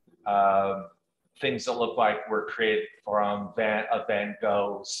things that look like were created from a Van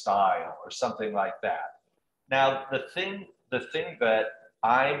Gogh style or something like that. Now, the thing that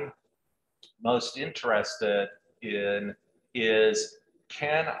I'm most interested in is,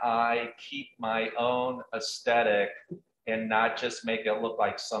 can I keep my own aesthetic and not just make it look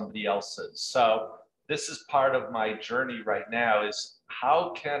like somebody else's? So this is part of my journey right now, is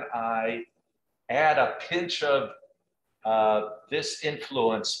how can I add a pinch of this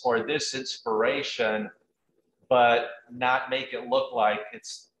influence or this inspiration, but not make it look like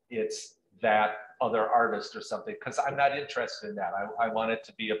it's that other artist or something, because I'm not interested in that. I want it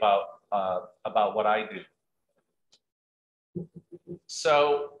to be about what I do.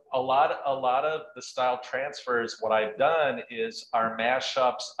 So a lot of the style transfers, what I've done are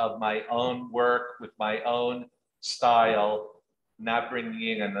mashups of my own work with my own style, not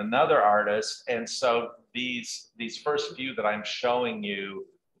bringing in another artist. And so these first few that I'm showing you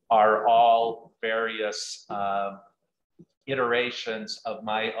are all various iterations of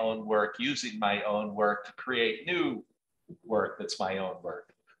my own work, using my own work to create new work that's my own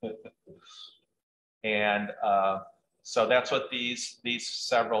work. And so that's what these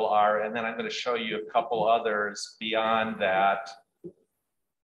several are. And then I'm going to show you a couple others beyond that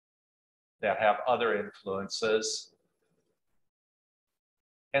have other influences.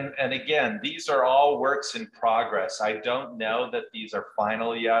 And again, these are all works in progress. I don't know that these are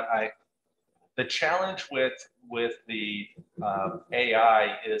final yet. The challenge with the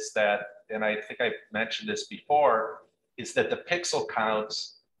AI is that, and I think I've mentioned this before, is that the pixel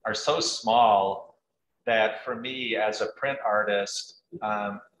counts are so small that for me as a print artist,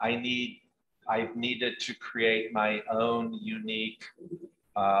 I've needed to create my own unique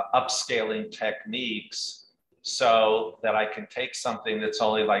upscaling techniques so that I can take something that's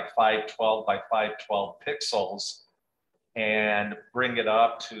only like 512 by 512 pixels and bring it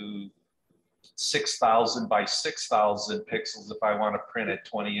up to 6,000 by 6,000 pixels if I want to print it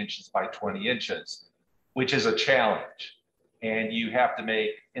 20 inches by 20 inches, which is a challenge. And you have to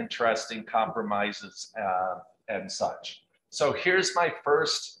make interesting compromises and such. So here's my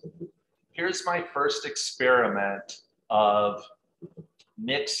first experiment of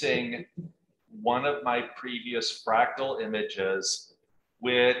mixing one of my previous fractal images,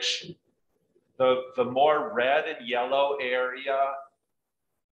 which the more red and yellow area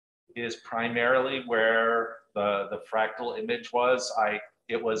is primarily where the fractal image was.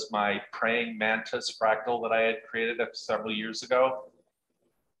 It was my praying mantis fractal that I had created several years ago.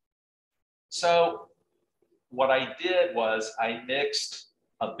 So what I did was I mixed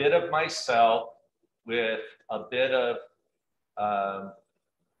a bit of myself with a bit of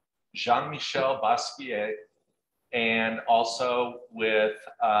Jean-Michel Basquiat, and also with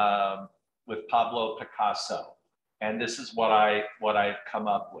Pablo Picasso. And this is what I've come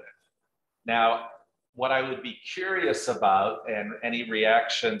up with. Now, what I would be curious about, and any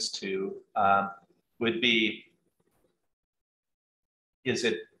reactions to, would be, is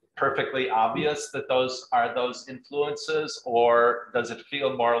it perfectly obvious that those are those influences, or does it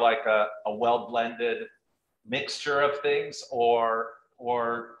feel more like a well-blended mixture of things, or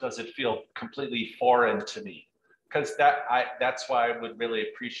does it feel completely foreign to me? Because that's why I would really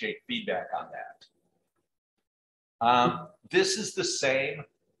appreciate feedback on that. This is the same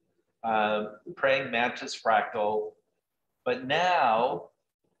praying mantis fractal, but now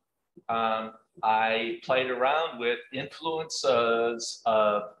I played around with influences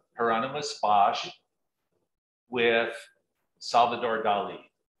of Hieronymus Bosch with Salvador Dali.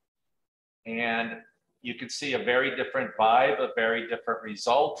 And you can see a very different vibe, a very different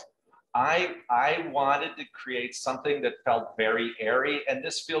result. I wanted to create something that felt very airy, and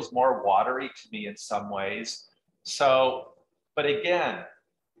this feels more watery to me in some ways. So, but again,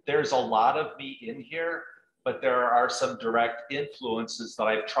 there's a lot of me in here, but there are some direct influences that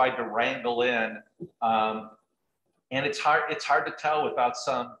I've tried to wrangle in, and it's hard to tell without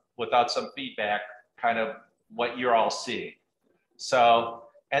some feedback, kind of what you're all seeing. So,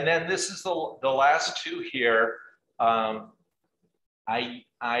 and then this is the last two here. I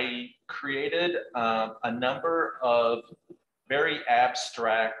created a number of very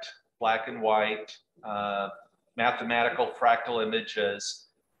abstract black and white mathematical fractal images,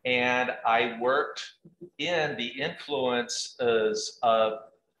 and I worked in the influences of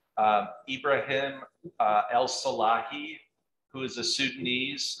Ibrahim El-Salahi, who is a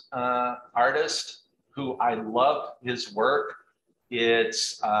Sudanese artist who I love his work.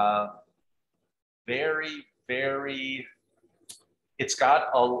 It's very, very, it's got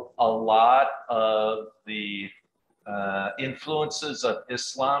a lot of the influences of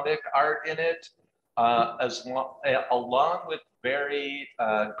Islamic art in it, along with very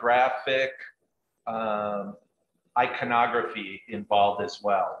graphic iconography involved as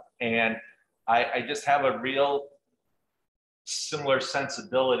well. And I just have a real similar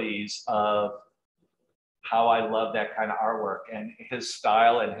sensibilities of how I love that kind of artwork, and his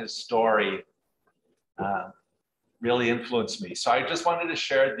style and his story really influenced me. So I just wanted to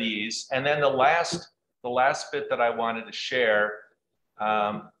share these. And then the last bit that I wanted to share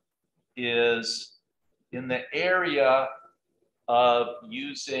is in the area of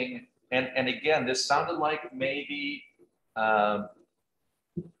using, and again, this sounded like maybe the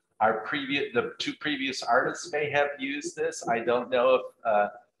two previous artists may have used this. I don't know if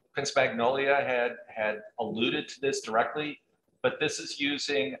Prïnce Magnølia had alluded to this directly, but this is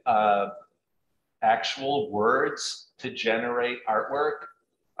using actual words to generate artwork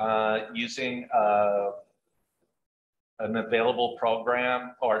using an available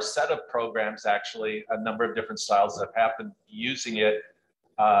program or a set of programs, actually, a number of different styles that have happened using it,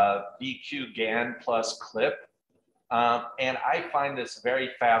 BQ GAN plus Clip. And I find this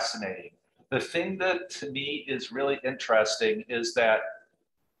very fascinating. The thing that to me is really interesting is that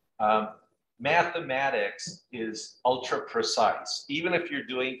mathematics is ultra precise. Even if you're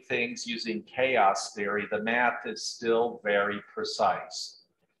doing things using chaos theory, the math is still very precise.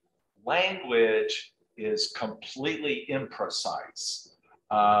 Language is completely imprecise.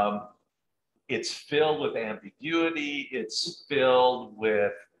 It's filled with ambiguity. It's filled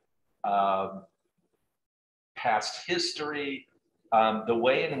with past history. The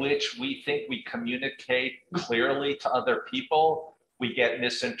way in which we think we communicate clearly to other people, we get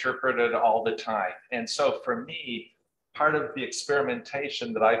misinterpreted all the time. And so for me, part of the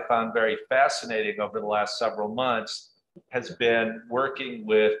experimentation that I found very fascinating over the last several months has been working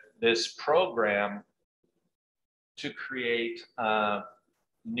with this program to create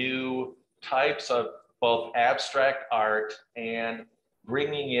new types of both abstract art and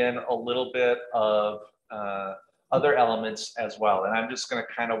bringing in a little bit of other elements as well. And I'm just going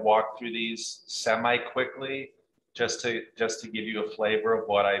to kind of walk through these semi-quickly just to give you a flavor of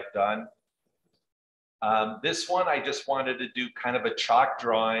what I've done. This one, I just wanted to do kind of a chalk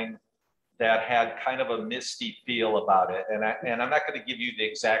drawing that had kind of a misty feel about it. And I'm not going to give you the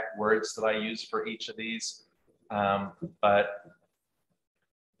exact words that I use for each of these, but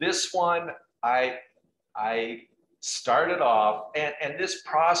this one, I started off, and this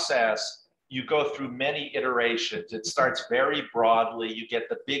process, you go through many iterations. It starts very broadly. You get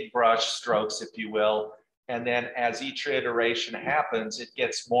the big brush strokes, if you will. And then as each iteration happens, it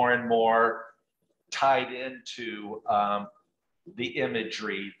gets more and more tied into the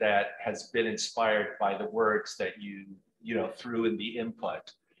imagery that has been inspired by the words that you threw in the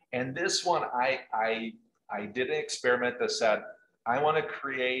input. And this one, I did an experiment that said, I want to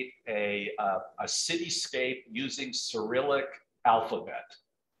create a cityscape using Cyrillic alphabet.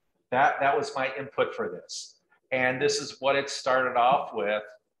 That was my input for this. And this is what it started off with.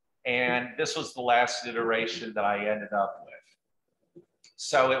 And this was the last iteration that I ended up with.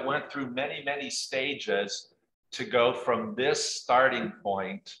 So it went through many, many stages to go from this starting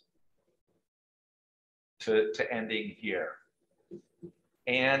point to ending here.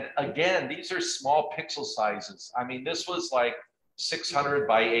 And again, these are small pixel sizes. I mean, this was like 600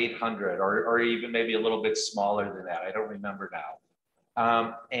 by 800, or even maybe a little bit smaller than that. I don't remember now.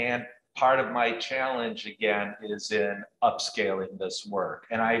 And part of my challenge again is in upscaling this work.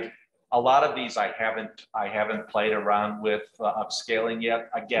 And a lot of these I haven't played around with upscaling yet.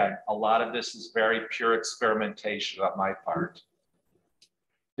 Again, a lot of this is very pure experimentation on my part.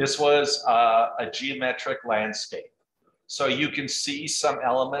 This was a geometric landscape. So you can see some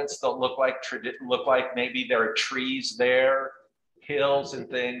elements that look like maybe there are trees there, hills and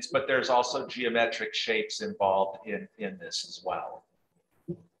things, but there's also geometric shapes involved in this as well.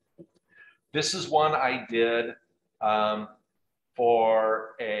 This is one I did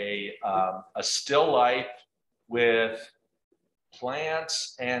for a still life with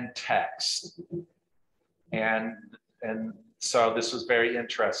plants and text. And so this was very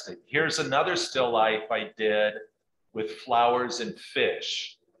interesting. Here's another still life I did with flowers and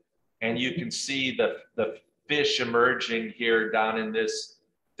fish. And you can see the fish emerging here down in this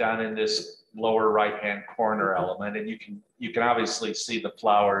lower right-hand corner element. And you can obviously see the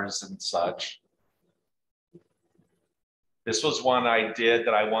flowers and such. This was one I did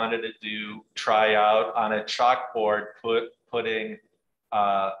that I wanted to try out on a chalkboard, putting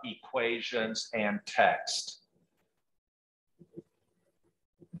equations and text.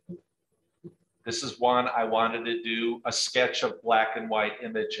 This is one I wanted to do a sketch of black and white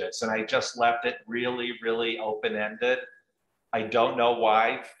images, and I just left it really, really open-ended. I don't know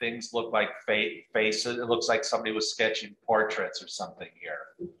why things look like faces. It looks like somebody was sketching portraits or something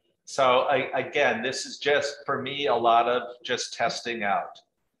here. So again, this is just, for me, a lot of just testing out.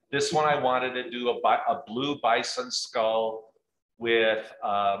 This one, I wanted to do a blue bison skull with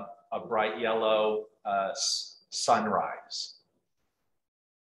a bright yellow sunrise.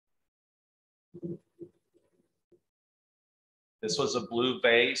 This was a blue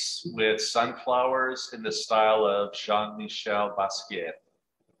vase with sunflowers in the style of Jean-Michel Basquiat.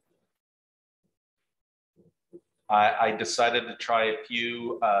 I decided to try a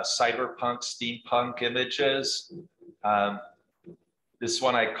few cyberpunk, steampunk images. This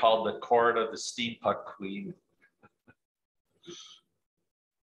one I called the Court of the Steampunk Queen.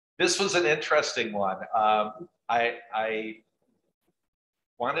 This was an interesting one. I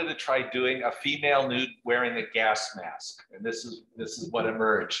wanted to try doing a female nude wearing a gas mask, and this is what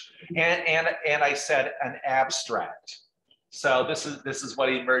emerged. And I said an abstract. So this is what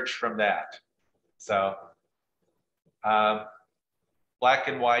emerged from that. So black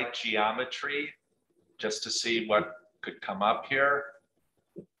and white geometry, just to see what could come up here.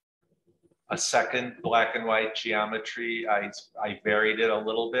 A second black and white geometry, I varied it a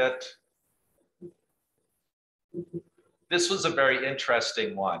little bit. This was a very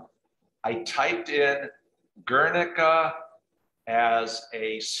interesting one. I typed in Guernica as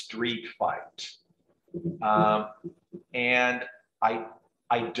a street fight. And I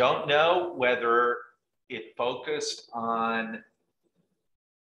don't know whether it focused on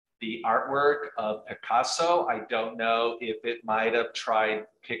the artwork of Picasso. I don't know if it might have tried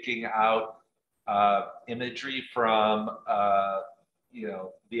picking out imagery from you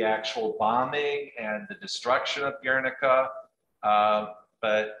know, the actual bombing and the destruction of Guernica,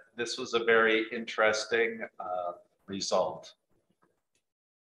 but this was a very interesting result.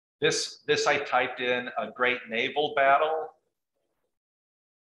 This I typed in a great naval battle,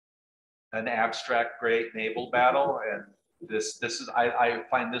 an abstract great naval battle, and this is I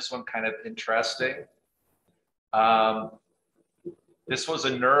find this one kind of interesting. This was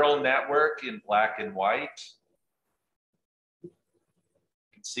a neural network in black and white. You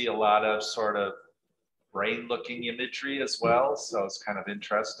can see a lot of sort of brain-looking imagery as well, so it's kind of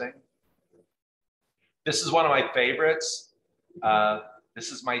interesting. This is one of my favorites.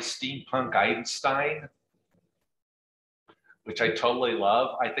 This is my steampunk Einstein, which I totally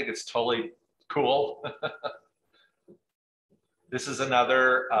love. I think it's totally cool. This is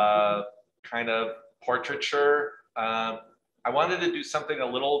another kind of portraiture. I wanted to do something a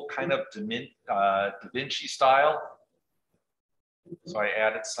little kind of Da Vinci style. So I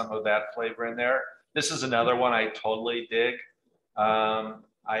added some of that flavor in there. This is another one I totally dig.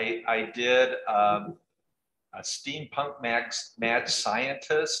 I did a steampunk mad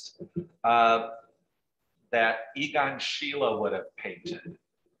scientist that Egon Schiele would have painted.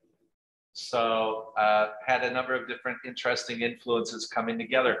 So had a number of different interesting influences coming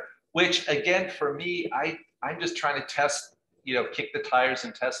together, which again, for me, I'm just trying to test, you know, kick the tires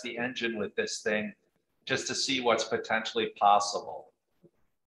and test the engine with this thing just to see what's potentially possible.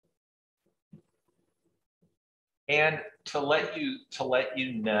 And to let you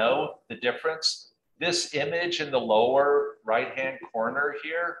know the difference, this image in the lower right-hand corner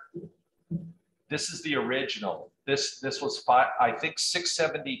here, this is the original. This was I think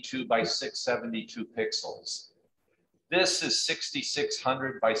 672 by 672 pixels. This is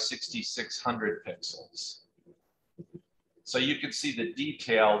 6600 by 6600 pixels. So you can see the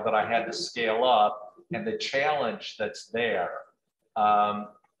detail that I had to scale up and the challenge that's there.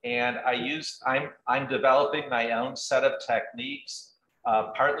 And I'm developing my own set of techniques,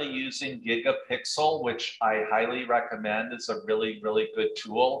 partly using gigapixel, which I highly recommend. It's a really, really good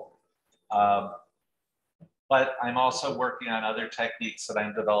tool. But I'm also working on other techniques that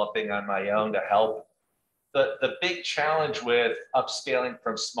I'm developing on my own to help. The big challenge with upscaling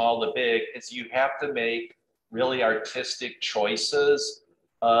from small to big is you have to make really artistic choices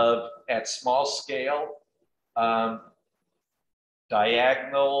of, at small scale,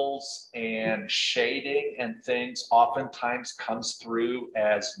 diagonals and shading and things oftentimes comes through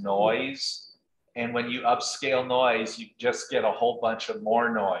as noise. And when you upscale noise, you just get a whole bunch of more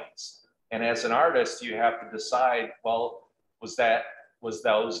noise. And as an artist, you have to decide, well, were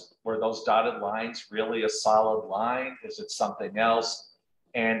those dotted lines really a solid line? Is it something else?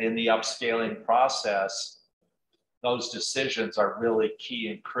 And in the upscaling process, those decisions are really key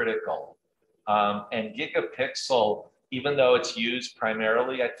and critical. And gigapixel, even though it's used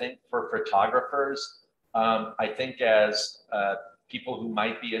primarily, I think, for photographers, I think as people who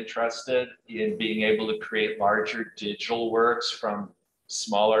might be interested in being able to create larger digital works from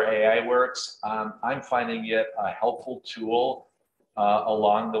smaller AI works, I'm finding it a helpful tool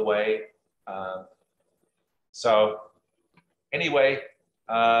along the way. So anyway,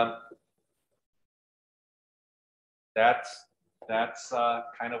 That's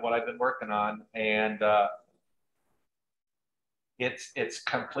kind of what I've been working on, and it's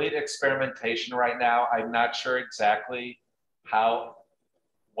complete experimentation right now. I'm not sure exactly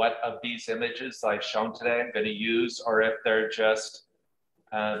what of these images I've shown today I'm going to use, or if they're just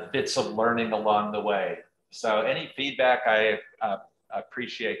bits of learning along the way. So any feedback I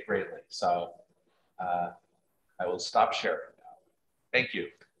appreciate greatly. So I will stop sharing now. Thank you.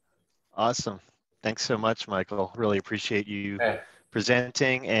 Awesome. Thanks so much, Michael. Really appreciate you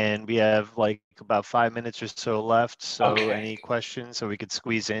presenting. And we have like about 5 minutes or so left. So any questions so we could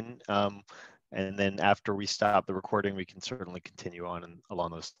squeeze in? And then after we stop the recording, we can certainly continue on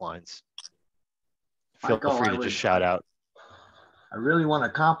along those lines. Feel free to just shout out. I really want to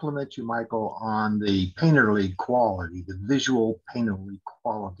compliment you, Michael, on the painterly quality, the visual painterly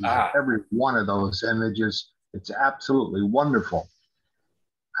quality of every one of those images. It's absolutely wonderful.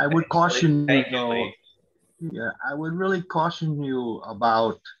 I would caution you, though, I would really caution you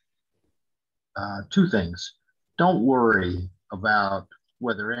about two things. Don't worry about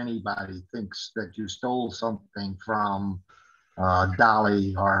whether anybody thinks that you stole something from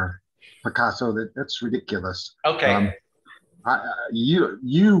Dali or Picasso. That's ridiculous. Okay.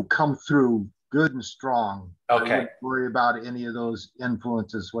 You come through good and strong. Okay. I wouldn't worry about any of those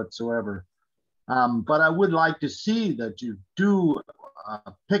influences whatsoever. But I would like to see that you do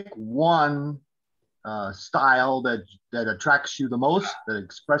pick one style that attracts you the most, that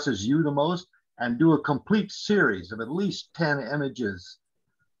expresses you the most, and do a complete series of at least 10 images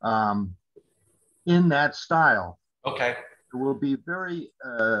in that style. Okay. It will be very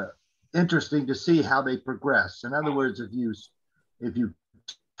interesting to see how they progress. In other words, if you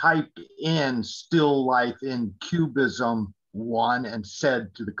type in still life in Cubism 1 and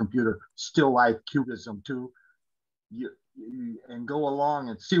said to the computer still life Cubism 2, and go along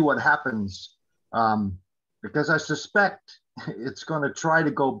and see what happens, because I suspect it's going to try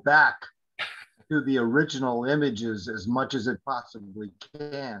to go back to the original images as much as it possibly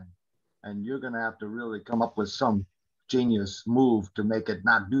can, and you're going to have to really come up with some genius move to make it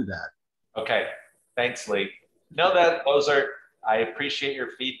not do that. Okay, thanks, Lee. No, I appreciate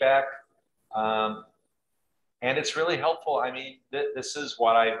your feedback, and it's really helpful. I mean, this is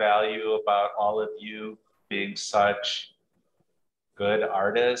what I value about all of you being such good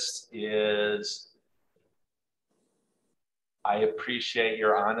artists, is I appreciate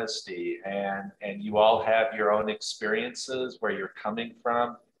your honesty, and you all have your own experiences where you're coming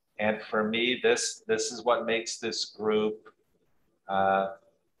from. And for me, this is what makes this group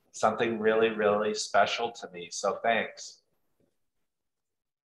something really, really special to me. So thanks.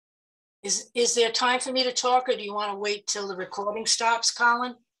 Is there time for me to talk, or do you want to wait till the recording stops,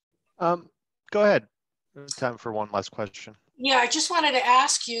 Colin? Go ahead. Time for one last question. Yeah, I just wanted to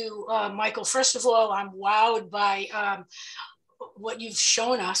ask you, Michael, first of all, I'm wowed by what you've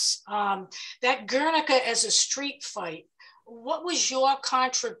shown us. That Guernica as a street fight, what was your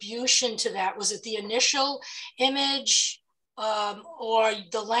contribution to that? Was it the initial image or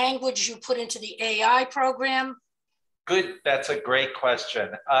the language you put into the AI program? Good, that's a great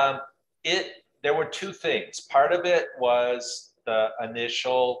question. There were two things. Part of it was the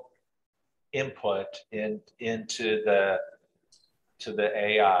initial input into the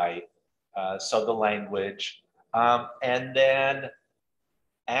AI, so the language, and then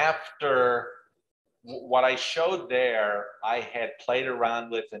after what I showed there, I had played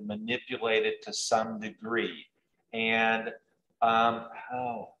around with and manipulated to some degree, and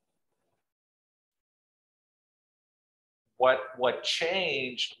what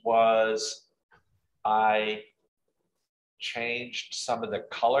changed was I changed some of the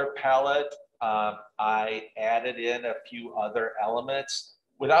color palette. I added in a few other elements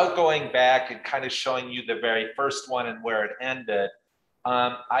without going back and kind of showing you the very first one and where it ended.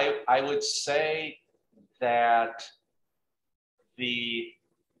 I would say that the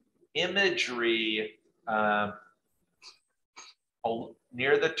imagery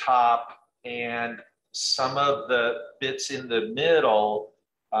near the top and some of the bits in the middle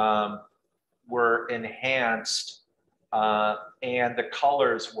were enhanced, and the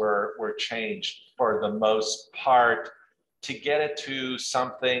colors were changed for the most part to get it to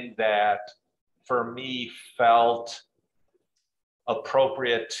something that for me felt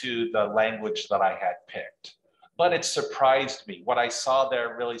appropriate to the language that I had picked. But it surprised me. What I saw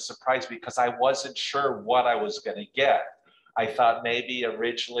there really surprised me because I wasn't sure what I was going to get. I thought maybe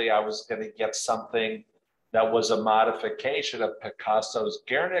originally I was going to get something that was a modification of Picasso's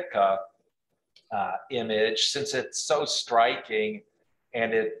Guernica image, since it's so striking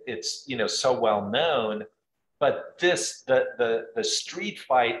and it's so well known. but the street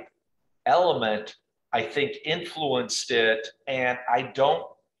fight element, I think, influenced it, and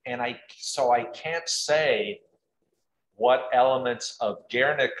so I can't say what elements of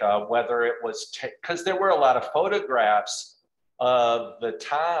Guernica, whether it was, because there were a lot of photographs of the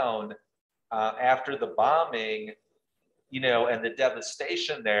town after the bombing, and the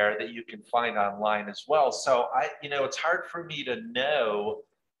devastation there that you can find online as well. So it's hard for me to know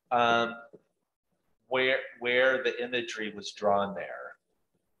where the imagery was drawn there.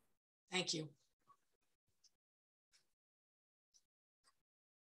 Thank you.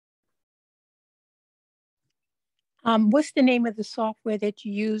 What's the name of the software that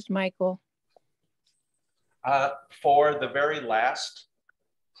you used, Michael? For the very last.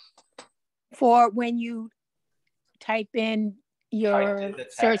 For when you type in your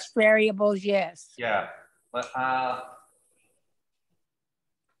search variables, yes. Yeah, but I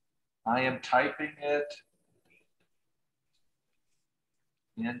am typing it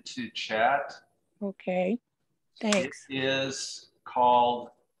into chat. Okay, thanks. It is called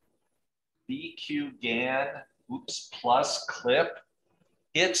BQGAN plus clip.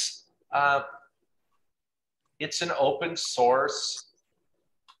 It's an open source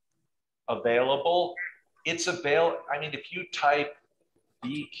available. It's available. I mean, if you type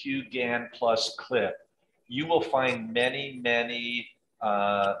BQGAN plus clip, you will find many, many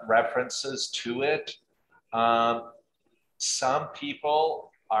references to it. Some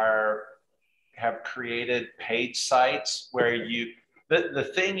people have created paid sites where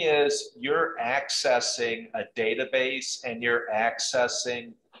the thing is, you're accessing a database and you're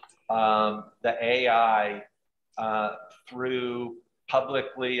accessing the AI through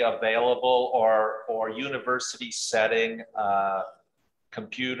publicly available or university setting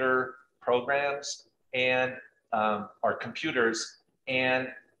computer programs and or computers. And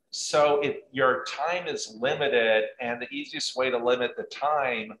so your time is limited, and the easiest way to limit the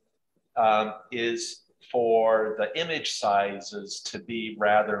time is for the image sizes to be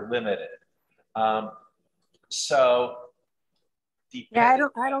rather limited. So depending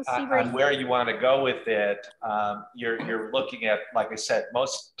on where you want to go with it, you're looking at, like I said,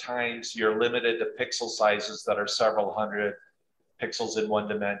 most times you're limited to pixel sizes that are several hundred pixels in one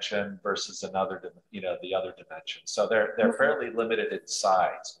dimension versus another, the other dimension. So they're fairly limited in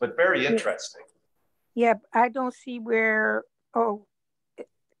size, but very interesting. Yeah, I don't see where. Oh,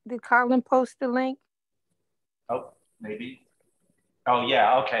 did Colin post the link? Oh, maybe. Oh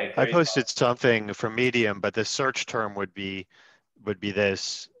yeah, okay. I posted something from Medium, but the search term would be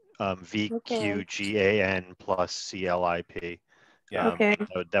this VQGAN plus CLIP. Yeah. Okay.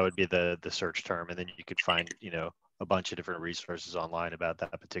 That would be the search term, and then you could find a bunch of different resources online about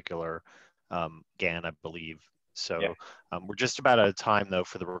that particular GAN, I believe. So yeah. We're just about out of time though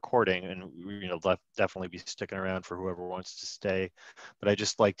for the recording, and definitely be sticking around for whoever wants to stay. But I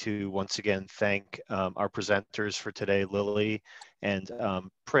just like to once again thank our presenters for today, Lily and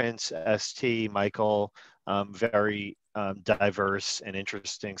Prïnce, ST, Michael. Very diverse and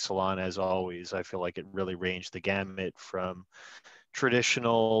interesting salon as always. I feel like it really ranged the gamut from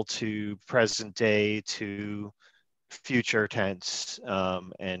traditional to present day to future tense,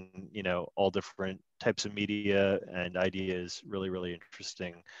 and all different types of media and ideas. Really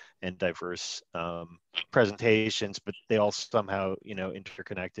interesting and diverse presentations, but they all somehow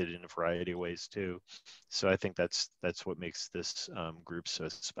interconnected in a variety of ways too. So I think that's what makes this group so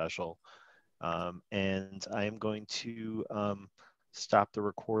special. And I am going to stop the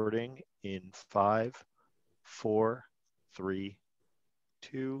recording in 5, 4, 3,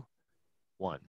 2, 1.